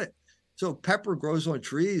and get it. So pepper grows on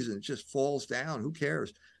trees and it just falls down. Who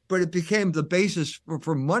cares? But it became the basis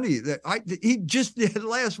for money that he just did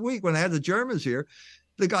last week when I had the Germans here.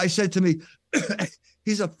 The guy said to me,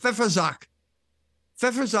 he's a Pfeffersack.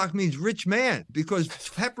 Pfeffersack means rich man because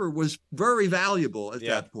pepper was very valuable at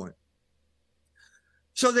that point.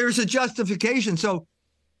 So there's a justification. So,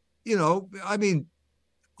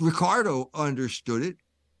 Ricardo understood it.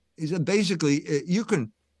 He said, basically, you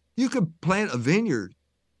can plant a vineyard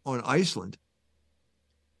on Iceland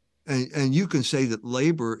and you can say that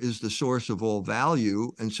labor is the source of all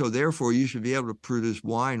value, and so therefore you should be able to produce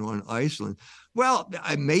wine on Iceland. Well,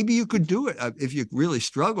 maybe you could do it if you really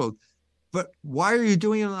struggled, but why are you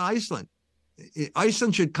doing it on Iceland?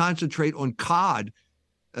 Iceland should concentrate on cod,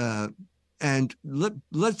 and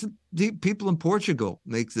let the people in Portugal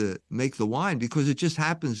make the wine, because it just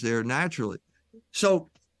happens there naturally. So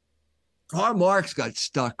Karl Marx got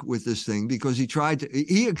stuck with this thing because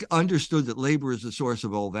he understood that labor is the source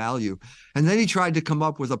of all value. And then he tried to come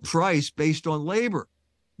up with a price based on labor.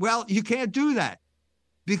 Well, you can't do that,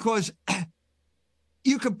 because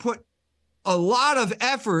you can put a lot of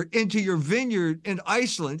effort into your vineyard in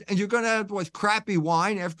Iceland, and you're going to have with crappy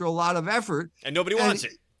wine after a lot of effort. And nobody wants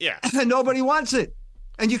it. Yeah. And nobody wants it.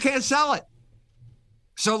 And you can't sell it.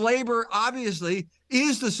 So labor obviously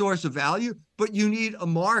is the source of value, but you need a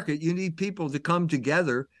market. You need people to come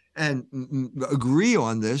together and agree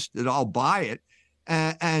on this, that I'll buy it.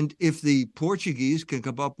 And if the Portuguese can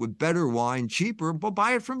come up with better wine cheaper, we'll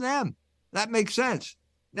buy it from them. That makes sense.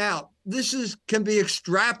 Now, this can be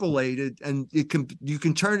extrapolated, and you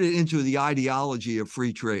can turn it into the ideology of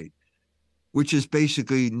free trade, which is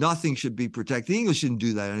basically nothing should be protected. The English didn't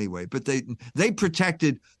do that anyway, but they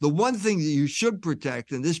protected the one thing that you should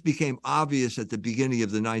protect, and this became obvious at the beginning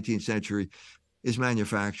of the 19th century, is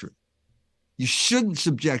manufacturing. You shouldn't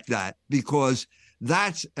subject that, because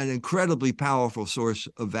that's an incredibly powerful source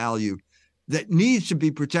of value that needs to be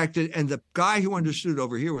protected. And the guy who understood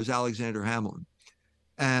over here was Alexander Hamilton,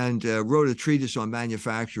 and wrote a treatise on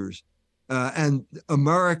manufacturers. And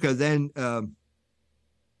America then,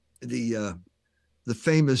 the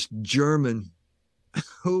famous German,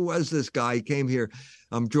 who was this guy? He came here.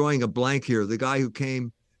 I'm drawing a blank here. The guy who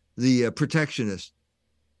came, the protectionist.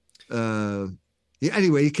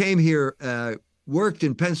 Anyway, he came here, worked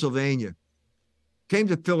in Pennsylvania, came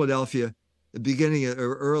to Philadelphia, the beginning of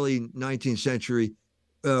early 19th century,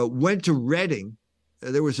 went to Reading.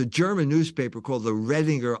 There was a German newspaper called the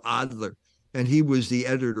Redinger Adler, and he was the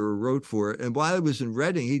editor who wrote for it. And while he was in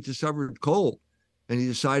Reading, he discovered coal, and he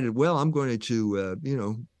decided, well, I'm going to,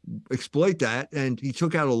 exploit that. And he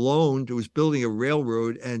took out a loan to was building a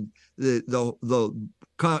railroad, and the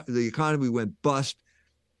economy went bust,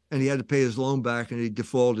 and he had to pay his loan back, and he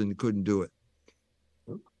defaulted and couldn't do it.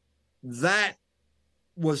 That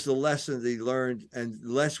was the lesson that he learned, and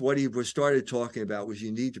what he started talking about was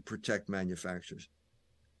you need to protect manufacturers.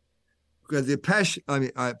 The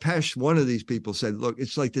Pesch, one of these people said, look,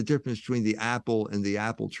 it's like the difference between the apple and the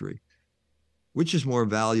apple tree. Which is more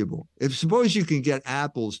valuable? If suppose you can get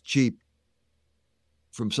apples cheap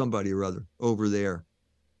from somebody or other over there,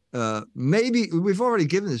 maybe we've already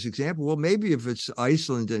given this example. Well, maybe if it's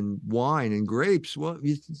Iceland and wine and grapes, well,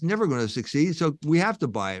 it's never going to succeed. So we have to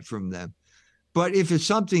buy it from them. But if it's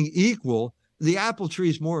something equal, the apple tree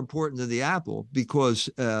is more important than the apple, because,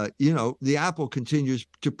 the apple continues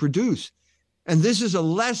to produce. And this is a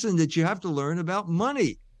lesson that you have to learn about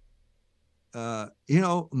money.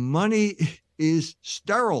 Money is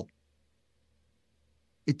sterile.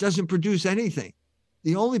 It doesn't produce anything.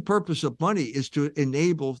 The only purpose of money is to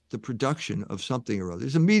enable the production of something or other.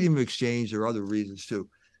 There's a medium of exchange. There are other reasons too.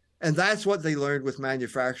 And that's what they learned with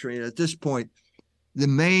manufacturing. And at this point, the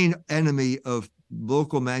main enemy of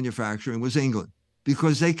local manufacturing was England,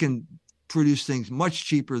 because they can produce things much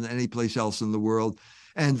cheaper than any place else in the world.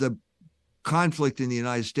 And the conflict in the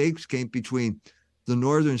United States came between the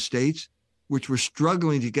northern states, which were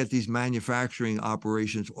struggling to get these manufacturing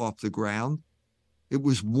operations off the ground. It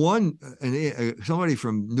was somebody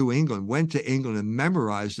from New England went to England and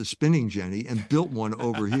memorized a spinning jenny and built one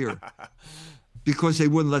over here because they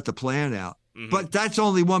wouldn't let the plant out. Mm-hmm. But that's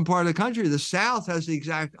only one part of the country. The South has the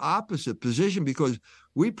exact opposite position, because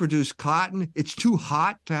we produce cotton. It's too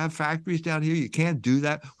hot to have factories down here. You can't do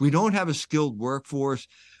that. We don't have a skilled workforce.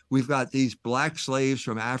 We've got these black slaves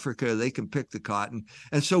from Africa. They can pick the cotton.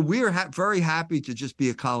 And so we're very happy to just be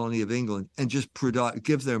a colony of England and just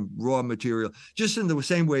give them raw material, just in the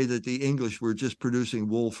same way that the English were just producing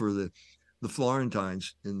wool for the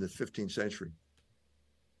Florentines in the 15th century.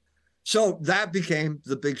 So that became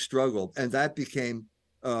the big struggle. And that became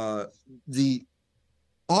the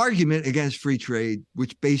argument against free trade,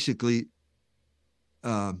 which basically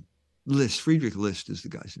Friedrich List is the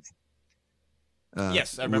guy's name.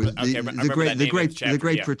 Yes, I remember. The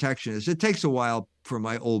great protectionist. It takes a while for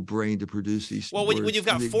my old brain to produce these. Well, when you've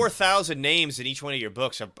got 4,000 names in each one of your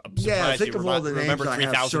books, I'm surprised think of all the names I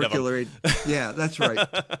have circulated. Yeah, that's right.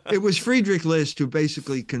 It was Friedrich List who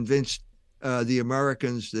basically convinced the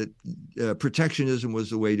Americans that protectionism was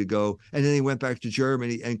the way to go, and then he went back to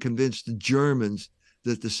Germany and convinced the Germans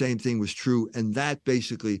that the same thing was true, and that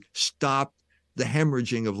basically stopped the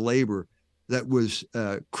hemorrhaging of labor that was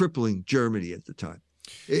crippling Germany at the time.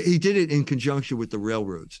 He did it in conjunction with the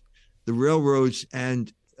railroads.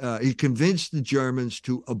 And he convinced the Germans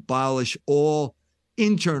to abolish all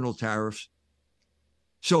internal tariffs.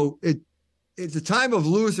 So at the time of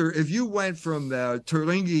Luther, if you went from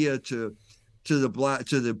Thuringia to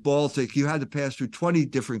the Baltic, you had to pass through 20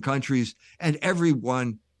 different countries, and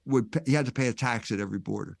everyone you had to pay a tax at every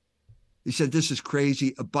border. He said, this is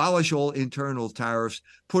crazy. Abolish all internal tariffs,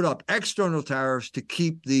 put up external tariffs to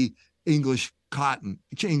keep the English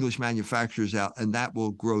manufacturers out, and that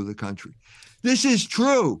will grow the country. This is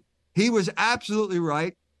true. He was absolutely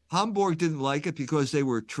right. Hamburg didn't like it because they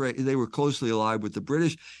were closely allied with the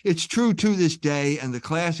British. It's true to this day, and the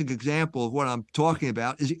classic example of what I'm talking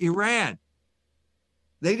about is Iran.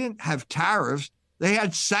 They didn't have tariffs. They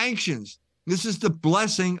had sanctions. This is the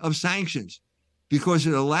blessing of sanctions because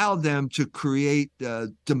it allowed them to create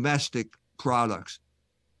domestic products.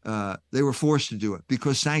 They were forced to do it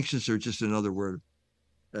because sanctions are just another word.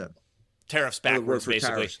 Tariffs backwards,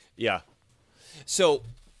 basically. Tariffs. Yeah. So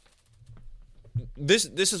this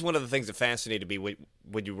is one of the things that fascinated me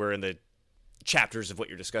when you were in the chapters of what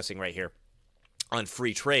you're discussing right here on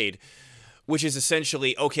free trade, which is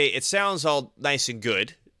essentially, okay, it sounds all nice and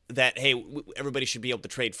good that, hey, everybody should be able to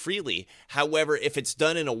trade freely. However, if it's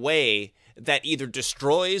done in a way that either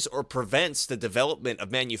destroys or prevents the development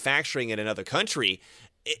of manufacturing in another country,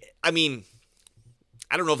 I mean,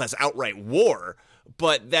 I don't know if that's outright war,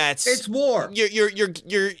 but it's war.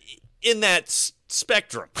 You're in that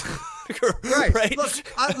spectrum. Right.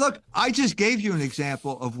 Look, I just gave you an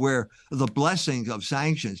example of where the blessings of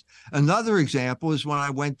sanctions. Another example is when I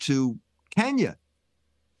went to Kenya.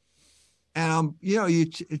 And you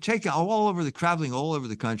take traveling all over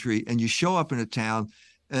the country, and you show up in a town,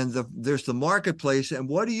 and there's the marketplace, and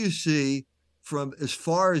what do you see from as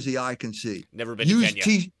far as the eye can see? Never been to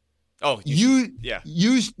Kenya.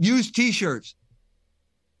 Used T-shirts.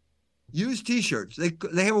 Used T-shirts.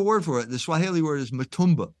 They have a word for it. The Swahili word is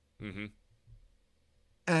matumba. Mm-hmm.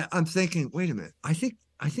 And I'm thinking, wait a minute. I think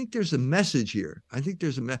there's a message here.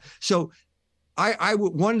 So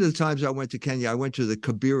one of the times I went to Kenya, I went to the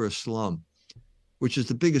Kibera slum, which is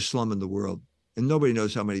the biggest slum in the world. And nobody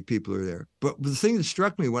knows how many people are there. But the thing that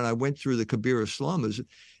struck me when I went through the Kibera slum is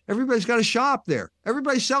everybody's got a shop there.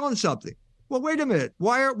 Everybody's selling something. Well, wait a minute.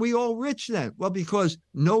 Why aren't we all rich then? Well, because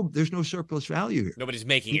there's no surplus value here. Nobody's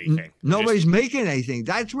making anything. Nobody's making anything.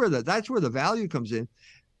 That's where the value comes in.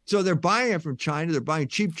 So they're buying it from China. They're buying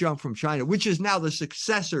cheap junk from China, which is now the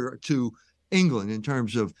successor to England in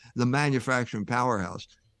terms of the manufacturing powerhouse.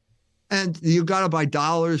 And you got to buy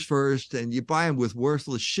dollars first, and you buy them with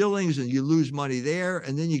worthless shillings, and you lose money there,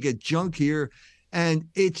 and then you get junk here, and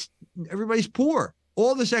everybody's poor.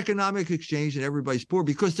 All this economic exchange, and everybody's poor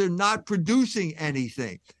because they're not producing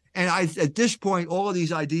anything. And at this point, all of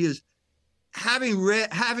these ideas, having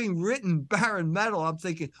written Baron Metal, I'm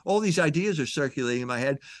thinking all these ideas are circulating in my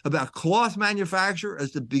head about cloth manufacture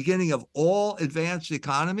as the beginning of all advanced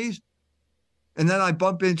economies. And then I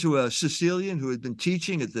bump into a Sicilian who had been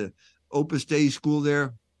teaching at the Opus Dei school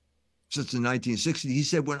there since the 1960s. He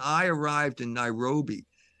said, when I arrived in Nairobi,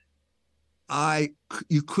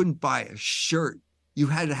 you couldn't buy a shirt. You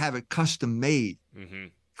had to have it custom made. Mm-hmm.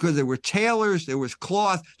 Because there were tailors, there was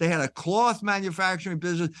cloth. They had a cloth manufacturing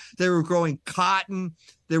business. They were growing cotton.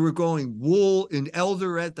 They were growing wool in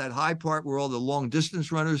Eldoret, that high part where all the long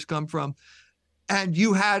distance runners come from. And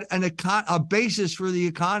you had a basis for the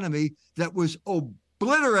economy that was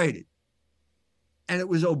obliterated. And it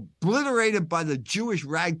was obliterated by the Jewish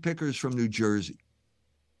rag pickers from New Jersey.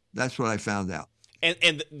 That's what I found out.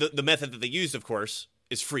 And the method that they used, of course,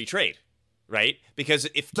 is free trade. Right? Because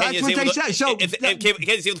if Kenya's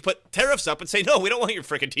able to put tariffs up and say, no, we don't want your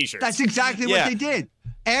freaking T-shirts. That's exactly what they did.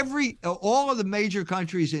 All of the major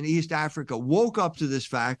countries in East Africa woke up to this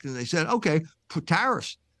fact, and they said, okay, put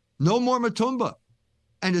tariffs. No more Matumba.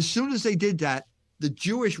 And as soon as they did that, the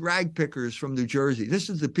Jewish rag pickers from New Jersey, this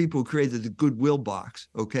is the people who created the Goodwill box,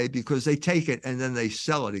 okay, because they take it and then they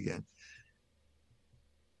sell it again.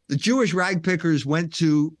 The Jewish rag pickers went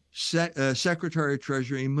to Secretary of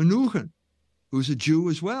Treasury Mnuchin, who's a Jew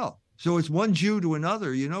as well. So it's one Jew to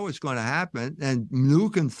another, what's going to happen. And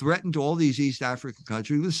Mnuchin threatened all these East African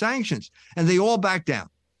countries with sanctions, and they all backed down,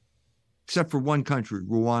 except for one country,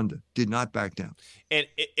 Rwanda, did not back down. And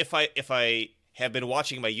if I have been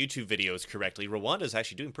watching my YouTube videos correctly, Rwanda is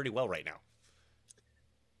actually doing pretty well right now.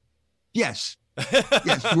 Yes.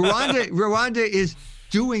 Yes. Rwanda is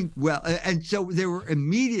doing well. And so there were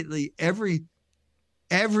immediately every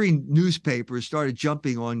newspaper started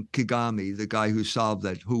jumping on Kagame, the guy who solved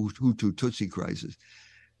that Hutu Tutsi crisis.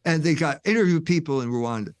 And they got interviewed people in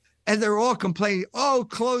Rwanda. And they're all complaining, oh,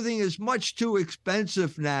 clothing is much too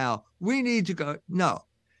expensive now. We need to go. No.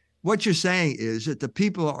 What you're saying is that the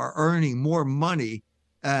people are earning more money,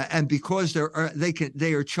 and because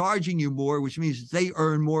they are charging you more, which means they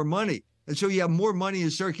earn more money. And so you have more money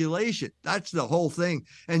in circulation. That's the whole thing.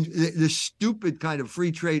 And the stupid kind of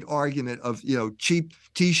free trade argument of, cheap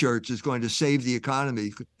T-shirts is going to save the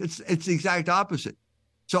economy. It's the exact opposite.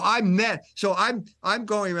 So I'm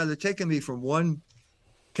going around. They're taking me from one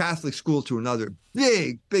Catholic school to another,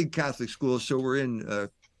 big Catholic school. So we're in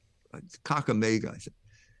Kakamega, I think.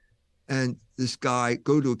 And this guy,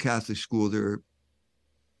 go to a Catholic school. There are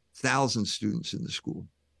 1,000 students in the school,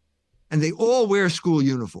 and they all wear school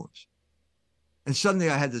uniforms. And suddenly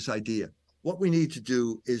I had this idea. What we need to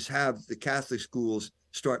do is have the Catholic schools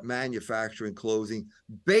start manufacturing clothing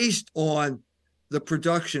based on the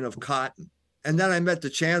production of cotton. And then I met the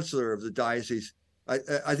chancellor of the diocese.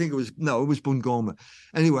 I think it was Bungoma.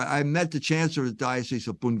 Anyway, I met the chancellor of the diocese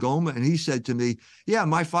of Bungoma, and he said to me, yeah,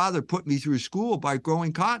 my father put me through school by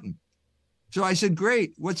growing cotton. So I said,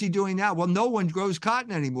 great. What's he doing now? Well, no one grows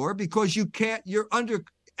cotton anymore because you're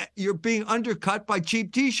being undercut by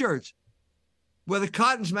cheap T-shirts. Where the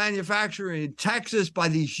cotton's manufactured in Texas by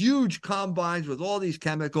these huge combines with all these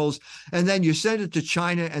chemicals, and then you send it to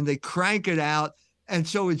China and they crank it out. And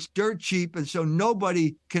so it's dirt cheap. And so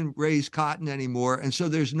nobody can raise cotton anymore. And so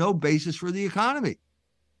there's no basis for the economy.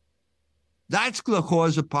 That's the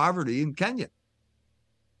cause of poverty in Kenya.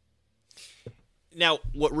 Now,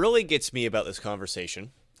 what really gets me about this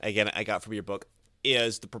conversation, again, I got from your book,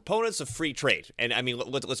 is the proponents of free trade. And I mean,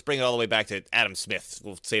 let's bring it all the way back to Adam Smith.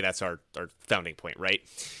 We'll say that's our founding point, right?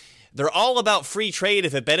 They're all about free trade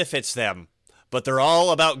if it benefits them, but they're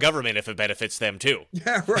all about government if it benefits them too.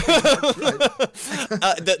 Yeah, right. That's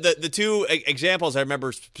right. The two examples I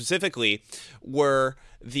remember specifically were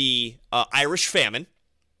the Irish famine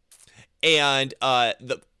and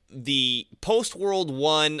the post-World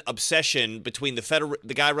I obsession between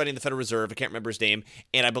the guy running the Federal Reserve, I can't remember his name,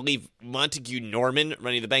 and I believe Montague Norman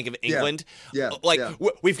running the Bank of England. Yeah.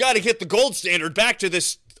 We've got to get the gold standard back to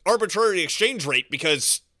this arbitrary exchange rate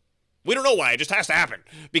because we don't know why. It just has to happen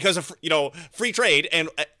because of, free trade. And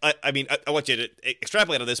I mean, I want you to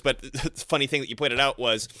extrapolate on this, but the funny thing that you pointed out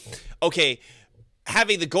was, okay,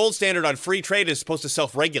 having the gold standard on free trade is supposed to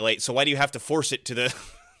self-regulate, so why do you have to force it to the...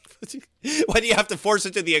 Why do you have to force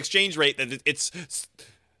it to the exchange rate that it's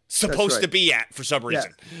supposed to be at for some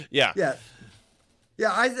reason? Yeah.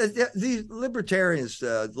 These libertarians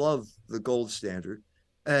love the gold standard,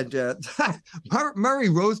 and Murray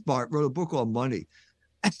Rothbard wrote a book on money.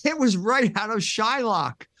 It was right out of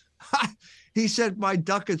Shylock. He said, "My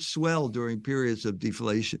ducats swell during periods of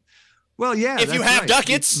deflation." Well, yeah, if you have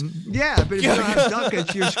ducats, yeah, but if you don't have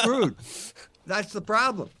ducats, you're screwed. That's the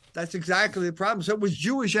problem. That's exactly the problem. So it was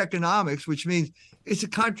Jewish economics, which means it's a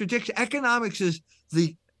contradiction. Economics is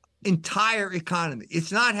the entire economy.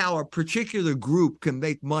 It's not how a particular group can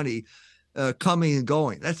make money coming and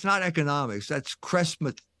going. That's not economics. That's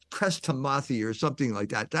chrestomathy or something like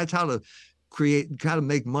that. That's how to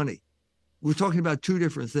make money. We're talking about two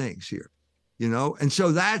different things here, And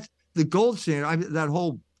so that's the gold standard. That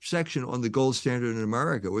whole section on the gold standard in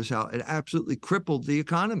America was how it absolutely crippled the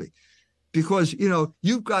economy. Because,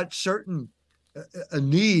 you've got certain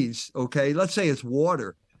needs, okay? Let's say it's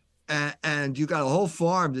water, and you got a whole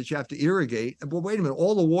farm that you have to irrigate. But wait a minute,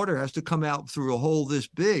 all the water has to come out through a hole this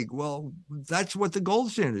big. Well, that's what the gold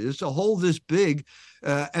standard is. It's a hole this big.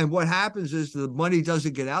 And what happens is the money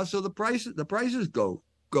doesn't get out, so the prices go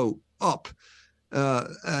up.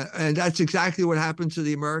 And that's exactly what happened to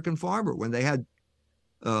the American farmer when they had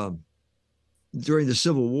during the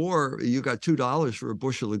Civil War, you got $2 for a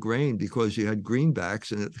bushel of grain because you had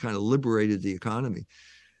greenbacks, and it kind of liberated the economy,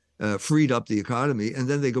 freed up the economy. And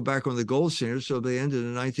then they go back on the gold standard. So they ended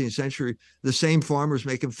in the 19th century, the same farmers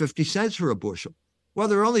making 50 cents for a bushel. Well,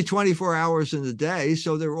 there are only 24 hours in the day,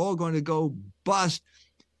 so they're all going to go bust,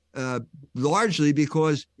 largely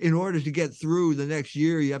because in order to get through the next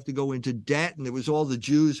year, you have to go into debt. And it was all the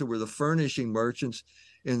Jews who were the furnishing merchants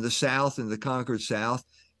in the South, in the conquered South,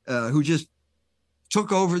 who just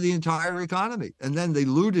took over the entire economy. And then they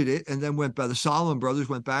looted it, and then the Salomon brothers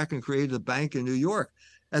went back and created a bank in New York.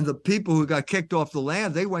 And the people who got kicked off the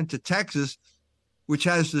land, they went to Texas, which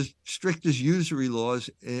has the strictest usury laws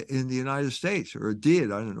in the United States, or it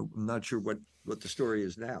did. I don't know. I'm not sure what the story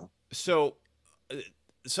is now. So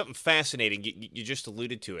something fascinating, you just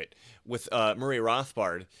alluded to it, with Murray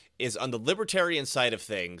Rothbard, is on the libertarian side of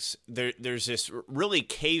things, there's this really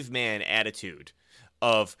caveman attitude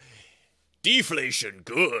of deflation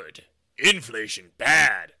good, inflation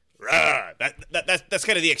bad. Rah. that's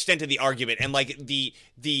kind of the extent of the argument, and like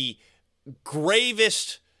the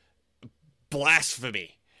gravest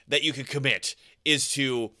blasphemy that you could commit is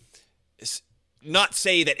to not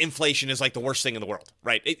say that inflation is like the worst thing in the world,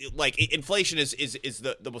 right? Inflation is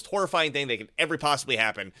the most horrifying thing that can ever possibly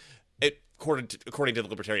happen, according to the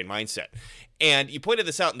libertarian mindset. And you pointed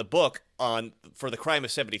this out in the book for the crime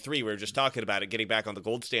of 73. We were just talking about it, getting back on the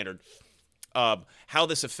gold standard, how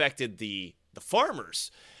this affected the farmers,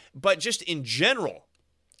 but just in general,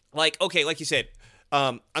 like you said,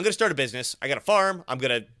 I'm going to start a business. I got a farm. I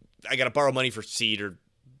got to borrow money for seed or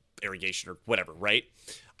irrigation or whatever, right?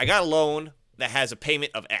 I got a loan that has a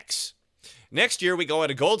payment of X. Next year, we go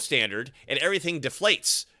at a gold standard, and everything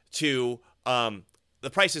deflates to the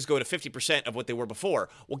prices go to 50% of what they were before.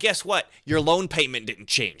 Well, guess what? Your loan payment didn't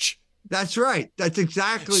change. That's right. That's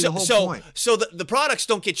exactly the whole point. So the products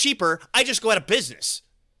don't get cheaper. I just go out of business.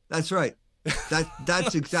 That's right.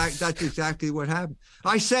 That's exactly what happened.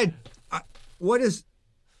 I said,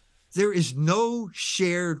 there is no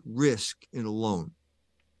shared risk in a loan.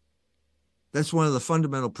 That's one of the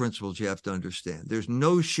fundamental principles you have to understand. There's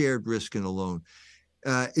no shared risk in a loan.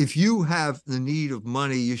 If you have the need of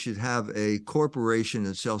money, you should have a corporation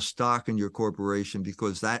and sell stock in your corporation,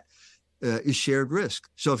 because that is shared risk.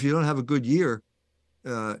 So if you don't have a good year,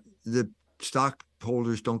 the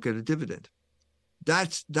stockholders don't get a dividend.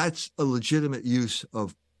 That's a legitimate use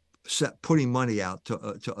of putting money out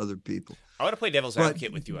to other people. I want to play devil's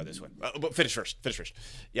advocate with you on this one. But finish first.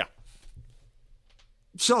 Yeah.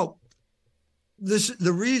 So the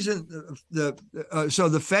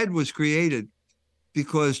Fed was created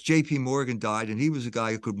because J.P. Morgan died, and he was a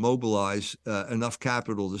guy who could mobilize enough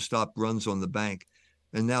capital to stop runs on the bank.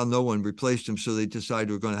 And now no one replaced him, so they decided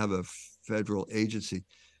we're going to have a federal agency.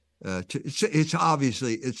 It's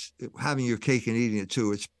obviously having your cake and eating it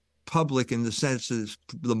too. It's public in the sense that it's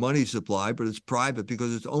the money supply, but it's private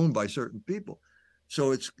because it's owned by certain people.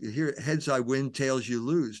 So it's here, heads I win, tails you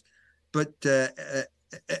lose. But at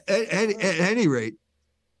any rate,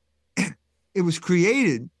 it was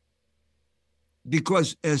created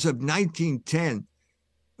because as of 1910,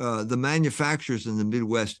 the manufacturers in the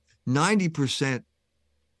Midwest, 90%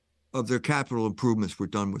 of their capital improvements were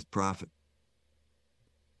done with profit.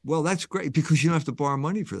 Well, that's great because you don't have to borrow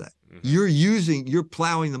money for that. Mm-hmm. You're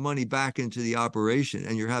plowing the money back into the operation,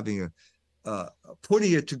 and you're having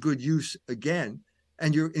putting it to good use again,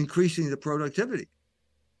 and you're increasing the productivity.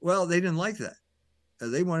 Well, they didn't like that.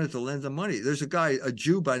 They wanted to lend them money. There's a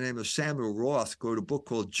Jew by the name of Samuel Roth wrote a book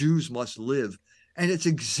called Jews Must Live. And it's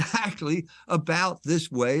exactly about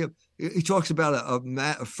this way of, he talks about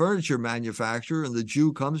a furniture manufacturer, and the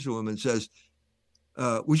Jew comes to him and says,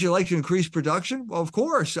 would you like to increase production? Well, of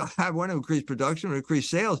course, I want to increase production and increase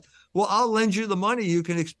sales. Well, I'll lend you the money. You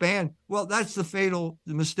can expand. Well, that's the fatal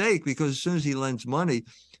mistake, because as soon as he lends money,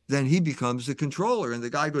 then he becomes the controller, and the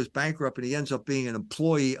guy goes bankrupt, and he ends up being an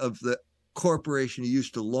employee of the corporation he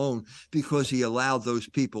used to loan because he allowed those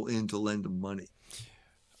people in to lend him money.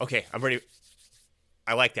 Okay, I'm ready.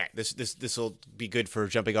 I like that. This will be good for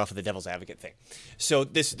jumping off of the devil's advocate thing. So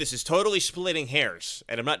this is totally splitting hairs,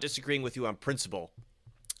 and I'm not disagreeing with you on principle.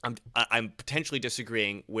 I'm potentially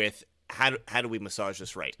disagreeing with how do we massage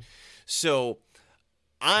this right. So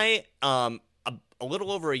I a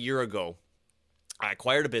little over a year ago, I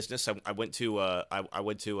acquired a business. I went to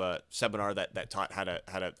a seminar that taught how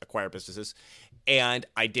to acquire businesses, and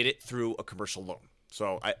I did it through a commercial loan.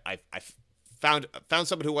 So I found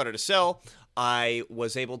someone who wanted to sell. I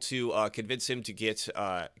was able to convince him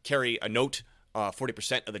to carry a note,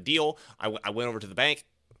 40% of the deal. I went over to the bank,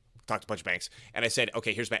 talked to a bunch of banks, and I said,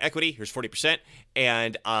 okay, here's my equity, here's 40%,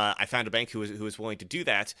 and I found a bank who was willing to do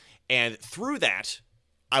that, and through that,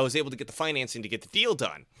 I was able to get the financing to get the deal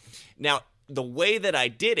done. Now, the way that I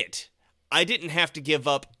did it, I didn't have to give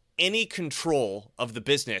up any control of the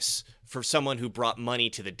business for someone who brought money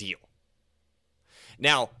to the deal.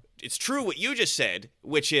 Now, it's true what you just said,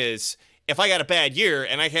 which is, if I got a bad year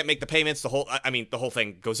and I can't make the payments, the whole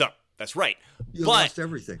thing goes up. That's right. You lost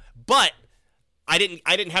everything. But I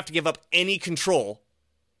didn't have to give up any control.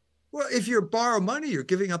 Well, if you borrow money, you're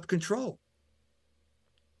giving up control,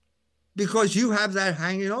 because you have that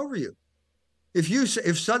hanging over you.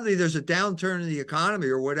 If suddenly there's a downturn in the economy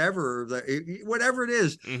or whatever it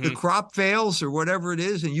is, mm-hmm. the crop fails or whatever it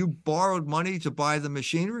is, and you borrowed money to buy the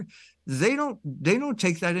machinery, they don't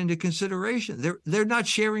take that into consideration. They're not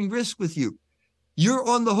sharing risk with you. You're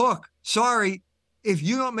on the hook. Sorry, if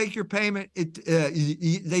you don't make your payment,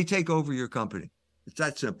 they take over your company. It's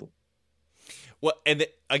that simple. Well, and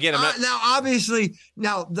again, I'm not now. Obviously,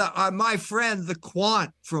 my friend the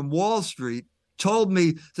quant from Wall Street told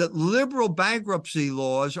me that liberal bankruptcy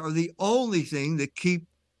laws are the only thing that keep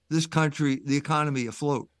this country, the economy,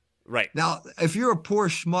 afloat. Right. Now, if you're a poor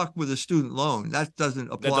schmuck with a student loan, that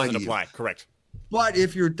doesn't apply to you. Correct. But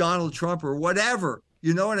if you're Donald Trump or whatever,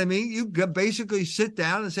 you know what I mean? You basically sit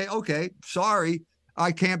down and say, okay, sorry,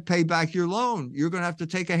 I can't pay back your loan. You're going to have to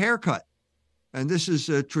take a haircut. And this is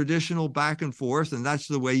a traditional back and forth. And that's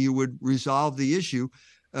the way you would resolve the issue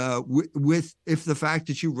with if the fact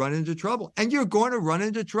that you run into trouble. And you're going to run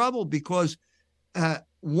into trouble because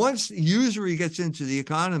once usury gets into the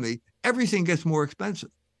economy, everything gets more expensive.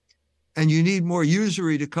 And you need more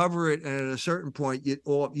usury to cover it. And at a certain point, you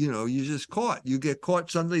just caught. You get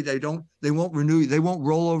caught suddenly. They won't renew. They won't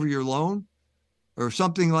roll over your loan or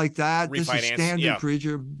something like that. Refinance, this is standard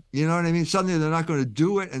procedure. You know what I mean? Suddenly they're not going to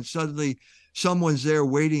do it. And suddenly someone's there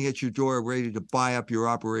waiting at your door, ready to buy up your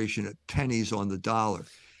operation at pennies on the dollar.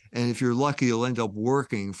 And if you're lucky, you'll end up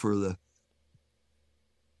working for the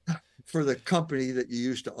company that you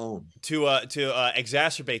used to own. To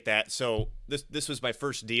exacerbate that, so this was my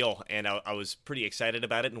first deal, and I was pretty excited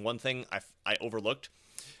about it. And one thing I overlooked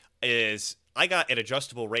is I got an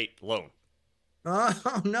adjustable rate loan.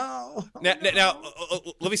 Oh no! Now,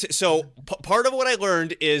 let me say. So part of what I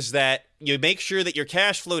learned is that you make sure that your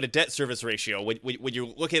cash flow to debt service ratio, when you're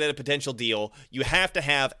looking at a potential deal, you have to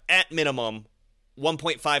have at minimum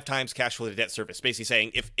 1.5 times cash flow to debt service. Basically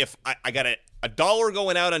saying if I got a dollar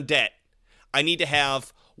going out on debt, I need to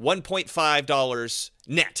have $1.5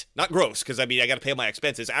 net, not gross, because I got to pay all my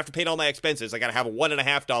expenses. After paying all my expenses, I got to have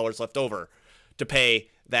 $1.50 left over to pay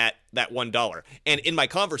that $1. And in my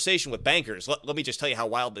conversation with bankers, let me just tell you how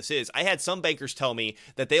wild this is. I had some bankers tell me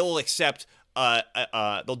that they will accept,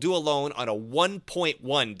 they'll do a loan on a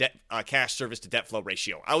 1.1 debt cash service to debt flow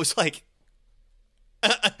ratio. I was like,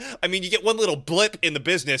 you get one little blip in the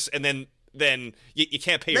business, and then you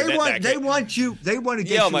can't pay your debt back. They want to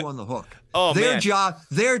get you on the hook. Oh, their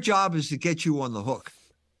job is to get you on the hook.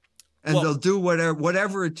 And they'll do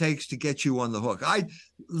whatever it takes to get you on the hook. I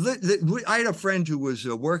had a friend who was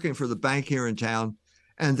working for the bank here in town,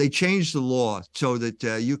 and they changed the law so that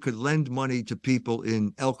you could lend money to people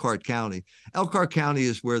in Elkhart County. Elkhart County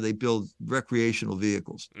is where they build recreational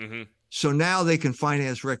vehicles. Mm-hmm. So now they can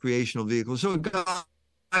finance recreational vehicles. So a guy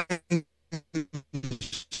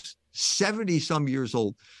 70-some years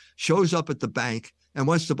old shows up at the bank and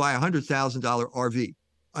wants to buy a $100,000 RV.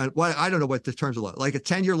 I don't know what the terms are like a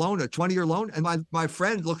 10-year loan, a 20-year loan. And my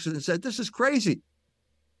friend looks at it and said, this is crazy.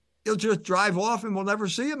 He'll just drive off and we'll never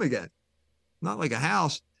see him again. Not like a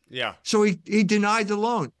house. Yeah. So he denied the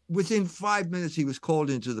loan. Within 5 minutes, he was called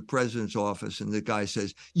into the president's office, and the guy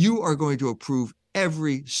says, you are going to approve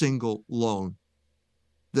every single loan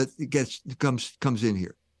that comes in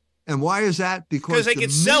here. And why is that? Because they can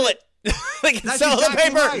sell it. They can sell the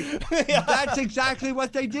paper. Right. Yeah. That's exactly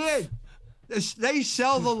what they did. They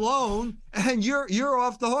sell the loan, and you're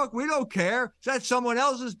off the hook. We don't care. That's someone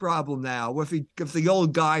else's problem now. If the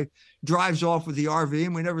old guy drives off with the RV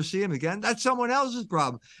and we never see him again, that's someone else's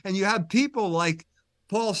problem. And you have people like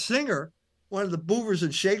Paul Singer, one of the movers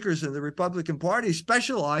and shakers in the Republican Party,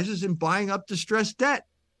 specializes in buying up distressed debt,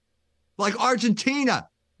 like Argentina.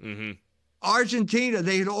 Mm-hmm. Argentina,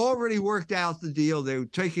 they had already worked out the deal. They were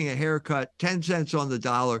taking a haircut, 10 cents on the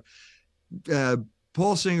dollar.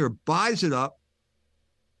 Paul Singer buys it up,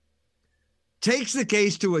 takes the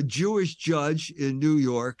case to a Jewish judge in New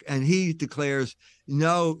York, and he declares,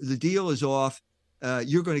 no, the deal is off.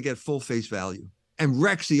 You're going to get full face value, and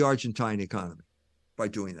wrecks the Argentine economy by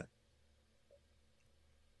doing that.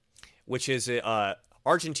 Which is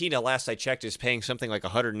Argentina, last I checked, is paying something like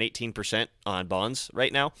 118% on bonds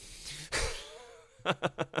right now.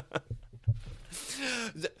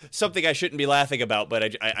 Something I shouldn't be laughing about,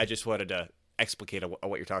 but I just wanted to explicate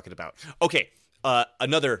what you're talking about. Okay,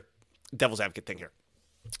 another devil's advocate thing here.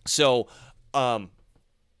 So,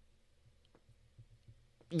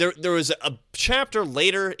 there was a chapter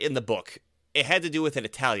later in the book. It had to do with an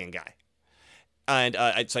Italian guy. And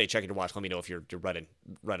I'd say check your watch. Let me know if you're running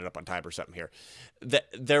up on time or something here.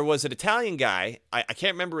 There was an Italian guy. I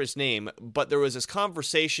can't remember his name, but there was this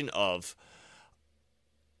conversation of,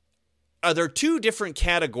 are there two different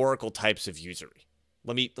categorical types of usury?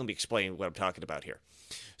 Let me explain what I'm talking about here.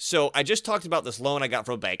 So I just talked about this loan I got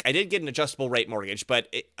from a bank. I did get an adjustable rate mortgage,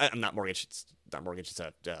 but I'm not mortgage. It's not mortgage. It's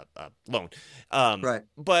a loan. Right.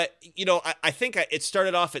 But I think it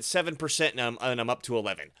started off at 7% and I'm up to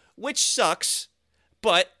 11, which sucks.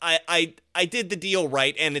 But I did the deal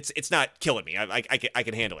right, and it's not killing me. I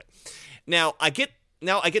can handle it. Now I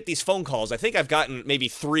get these phone calls. I think I've gotten maybe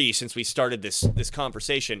 3 since we started this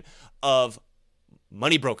conversation of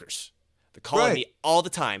money brokers They're calling Right. me all the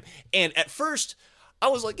time. And at first, I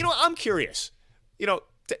was like, I'm curious.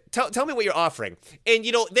 Tell me what you're offering. And,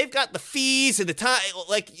 they've got the fees and the time.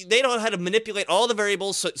 Like, they know how to manipulate all the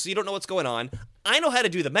variables so you don't know what's going on. I know how to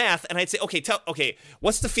do the math. And I'd say, okay,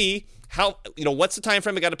 what's the fee? How, what's the time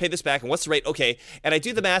frame I got to pay this back? And what's the rate? Okay. And I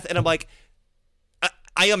do the math and I'm like,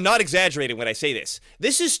 I am not exaggerating when I say this.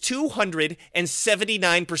 This is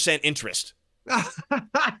 279% interest.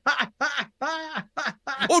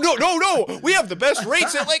 Oh, no. We have the best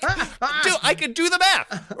rates. And like, dude, I could do the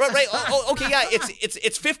math. Right. Okay. Yeah.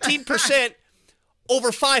 It's 15%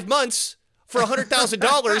 over 5 months for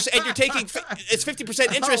 $100,000 and you're taking, it's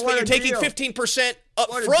 50% interest, but you're taking 15% up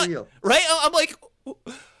front. Right. I'm like,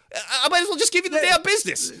 I might as well just give you the damn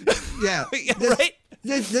business. Yeah. Right.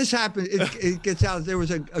 This happened. It gets out. There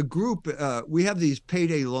was a group. We have these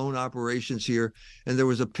payday loan operations here, and there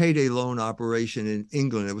was a payday loan operation in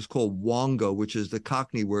England. It was called Wonga, which is the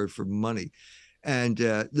Cockney word for money. And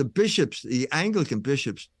the Anglican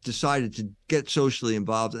bishops, decided to get socially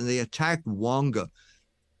involved, and they attacked Wonga,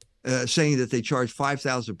 saying that they charged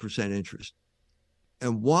 5,000% interest.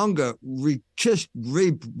 And Wonga went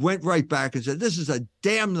right back and said, "This is a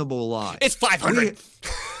damnable lie. It's 500."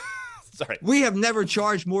 Sorry. We have never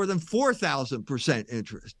charged more than 4,000%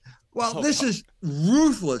 interest. Well, this is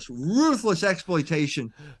ruthless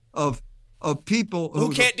exploitation of people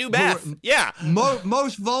who can't do math.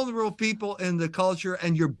 Most vulnerable people in the culture,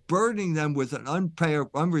 and you're burdening them with an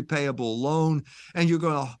unrepayable loan, and you're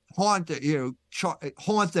going to haunt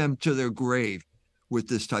them to their grave with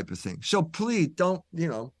this type of thing. So please don't,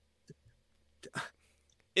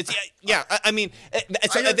 It's I mean,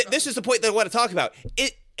 this is the point that I want to talk about.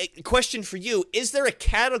 A question for you: is there a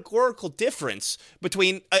categorical difference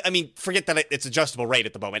between? I mean, forget that it's adjustable rate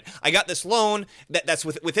at the moment. I got this loan that's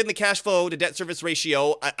within the cash flow to debt service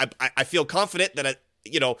ratio. I feel confident that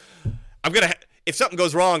I'm gonna. If something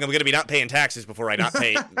goes wrong, I'm gonna be not paying taxes before I not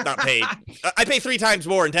pay. I pay 3 times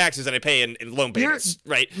more in taxes than I pay in loan payments.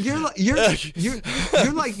 Right? You're like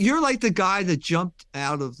the guy that jumped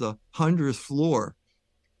out of the 100th floor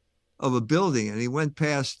of a building, and he went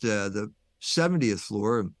past the 70th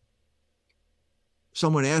floor, and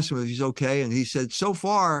someone asked him if he's okay, and he said, "So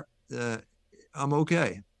far, I'm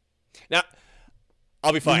okay." Now,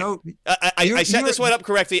 I'll be fine. I set this one up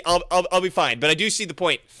correctly. I'll be fine. But I do see the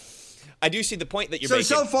point. I do see the point that you're making.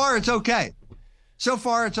 So far, it's okay. So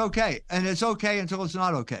far, it's okay, and it's okay until it's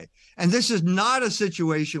not okay. And this is not a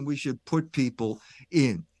situation we should put people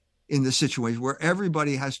in the situation where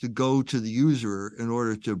everybody has to go to the usurer in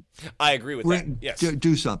order to. I agree with that. Yes.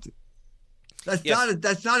 Do something.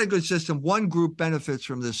 That's not a good system. One group benefits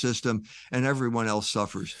from this system, and everyone else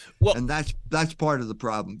suffers. Well, and that's part of the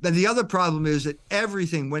problem. Then the other problem is that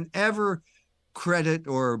whenever credit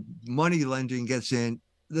or money lending gets in,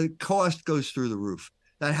 the cost goes through the roof.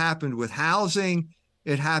 That happened with housing.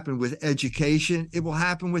 It happened with education. It will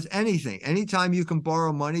happen with anything. Anytime you can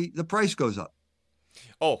borrow money, the price goes up.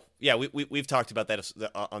 Oh, yeah, we've talked about that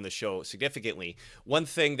on the show significantly. One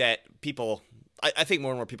thing that people, I think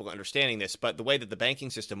more and more people are understanding this, but the way that the banking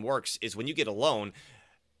system works is when you get a loan,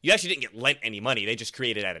 you actually didn't get lent any money. They just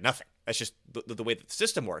created out of nothing. That's just the way that the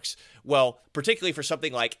system works. Well, particularly for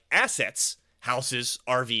something like assets, houses,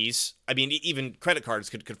 RVs, I mean, even credit cards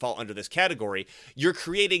could fall under this category. You're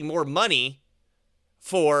creating more money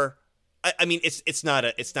for, I mean, it's not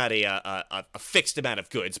a fixed amount of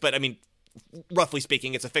goods, but I mean, roughly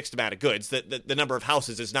speaking, it's a fixed amount of goods. The number of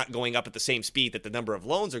houses is not going up at the same speed that the number of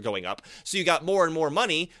loans are going up. So you got more and more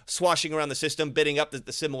money swashing around the system, bidding up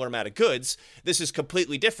the similar amount of goods. This is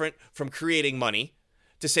completely different from creating money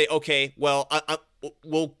to say, okay, well,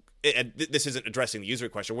 this isn't addressing the user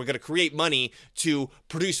question. We're going to create money to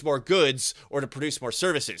produce more goods or to produce more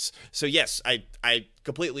services. So yes, I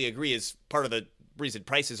completely agree. Is part of the reason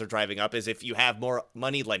prices are driving up is if you have more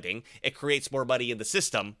money lending, it creates more money in the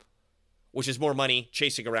system, which is more money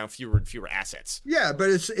chasing around fewer and fewer assets. Yeah,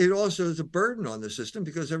 but it also is a burden on the system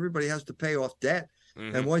because everybody has to pay off debt.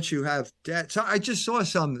 Mm-hmm. And once you have debt, so I just saw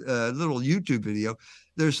some little YouTube video.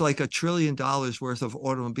 There's like $1 trillion worth of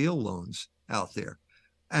automobile loans out there.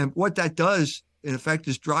 And what that does, in effect,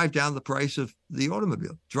 is drive down the price of the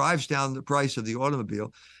automobile, drives down the price of the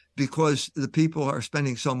automobile because the people are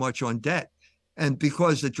spending so much on debt. And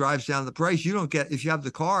because it drives down the price, you don't get, if you have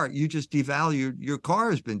the car, you just devalue, your car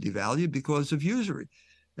has been devalued because of usury.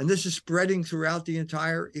 And this is spreading throughout the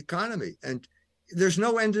entire economy. And there's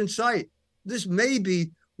no end in sight. This may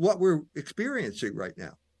be what we're experiencing right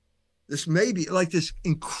now. This may be like this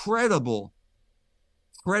incredible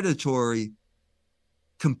predatory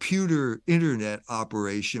computer internet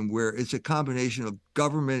operation where it's a combination of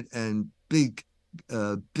government and big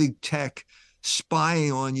big tech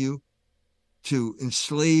spying on you to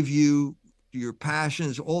enslave you, your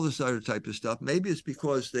passions, all this other type of stuff. Maybe it's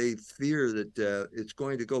because they fear that it's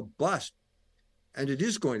going to go bust. And it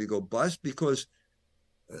is going to go bust because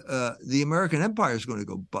the American empire is going to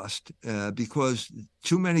go bust because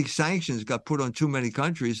too many sanctions got put on too many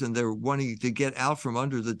countries, and they're wanting to get out from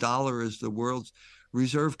under the dollar as the world's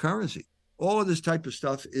reserve currency. All of this type of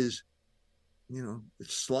stuff is,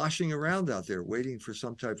 it's sloshing around out there, waiting for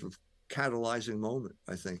some type of catalyzing moment,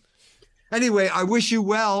 I think. Anyway, I wish you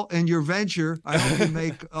well in your venture. I hope you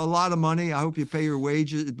make a lot of money. I hope you pay your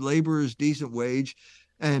wages, laborer's decent wage,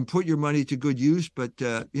 and put your money to good use. But,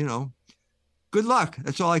 good luck.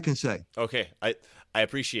 That's all I can say. Okay. I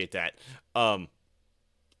appreciate that.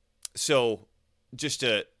 So just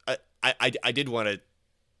to, I did want to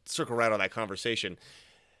circle around on that conversation.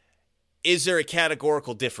 Is there a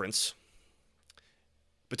categorical difference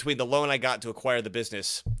between the loan I got to acquire the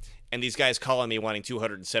business and these guys calling me wanting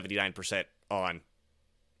 279% on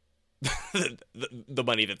the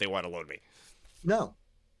money that they want to loan me? No.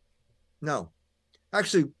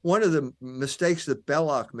 Actually, one of the mistakes that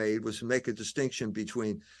Belloc made was to make a distinction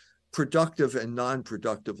between productive and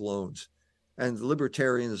non-productive loans. And the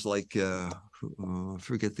libertarians like,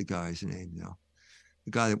 forget the guy's name now,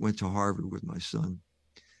 the guy that went to Harvard with my son.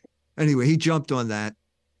 Anyway, he jumped on that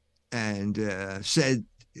and said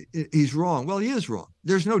he's wrong. Well, he is wrong.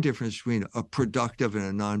 There's no difference between a productive and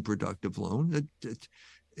a non-productive loan.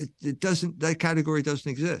 It doesn't, that category doesn't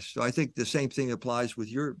exist. So I think the same thing applies with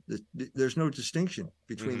there's no distinction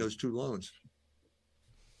between those two loans.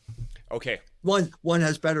 Okay. One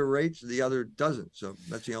has better rates, the other doesn't. So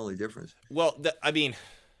that's the only difference. Well, I mean,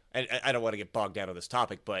 I don't want to get bogged down on this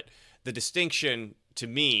topic, but the distinction to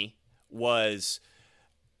me was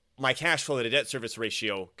my cash flow to debt service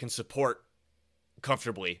ratio can support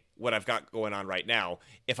comfortably what I've got going on right now.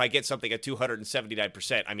 If I get something at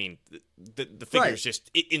 279%, I mean, the figure is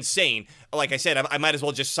just insane. Like I said, I might as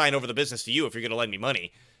well just sign over the business to you if you're going to lend me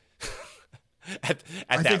money at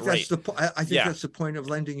that rate. I think that's the point of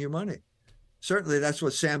lending you money. Certainly, that's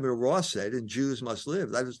what Samuel Ross said, and Jews must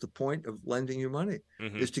live. That is the point of lending you money,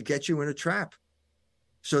 is to get you in a trap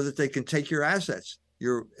so that they can take your assets,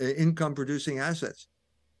 your income-producing assets.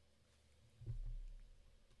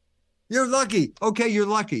 You're lucky. Okay, you're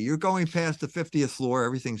lucky. You're going past the 50th floor.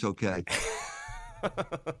 Everything's okay.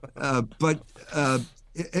 But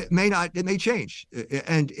it may not. It may change.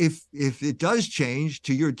 And if it does change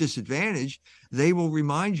to your disadvantage, they will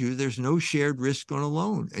remind you there's no shared risk on a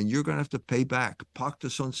loan, and you're going to have to pay back.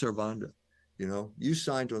 Pacta sunt servanda. You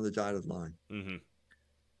signed on the dotted line.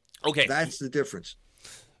 Okay, that's the difference.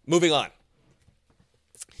 Moving on.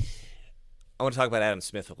 I want to talk about Adam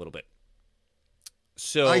Smith a little bit.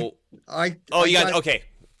 So okay.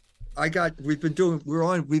 We've been on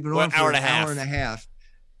for an hour and a half.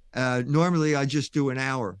 Normally I just do an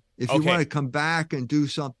hour. If you want to come back and do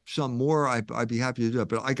some more, I'd be happy to do it,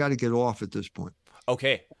 but I got to get off at this point.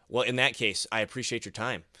 Okay. Well, in that case, I appreciate your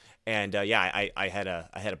time. And I had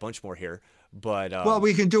a bunch more here, but well,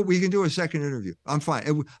 we can do a second interview. I'm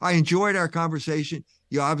fine. I enjoyed our conversation.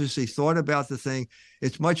 You obviously thought about the thing.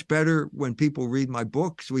 It's much better when people read my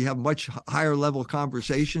books. We have much higher level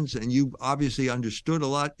conversations, and you obviously understood a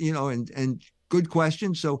lot, and good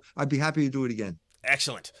questions. So I'd be happy to do it again.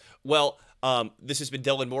 Excellent. Well, this has been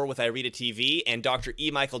Dylan Moore with IRETA TV and Dr.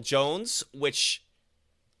 E. Michael Jones, which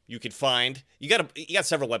you could find. You got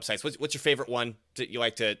several websites. What's your favorite one that you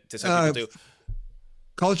like to send people to?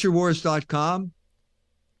 Culturewars.com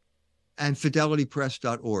and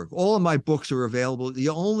fidelitypress.org. All of my books are available. The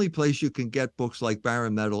only place you can get books like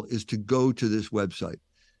Barren Metal is to go to this website.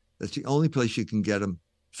 That's the only place you can get them.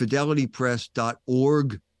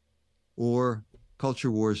 fidelitypress.org or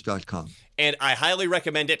culturewars.com. And I highly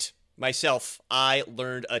recommend it myself. I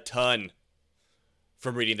learned a ton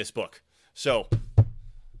from reading this book. So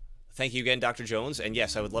thank you again, Dr. Jones. And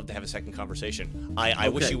yes, I would love to have a second conversation. I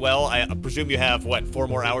wish you well. I presume you have, 4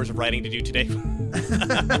 more hours of writing to do today?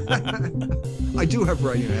 I do have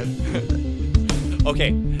writing ahead.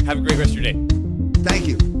 Okay. Have a great rest of your day. Thank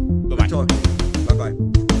you. Bye-bye.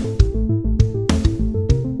 Bye-bye.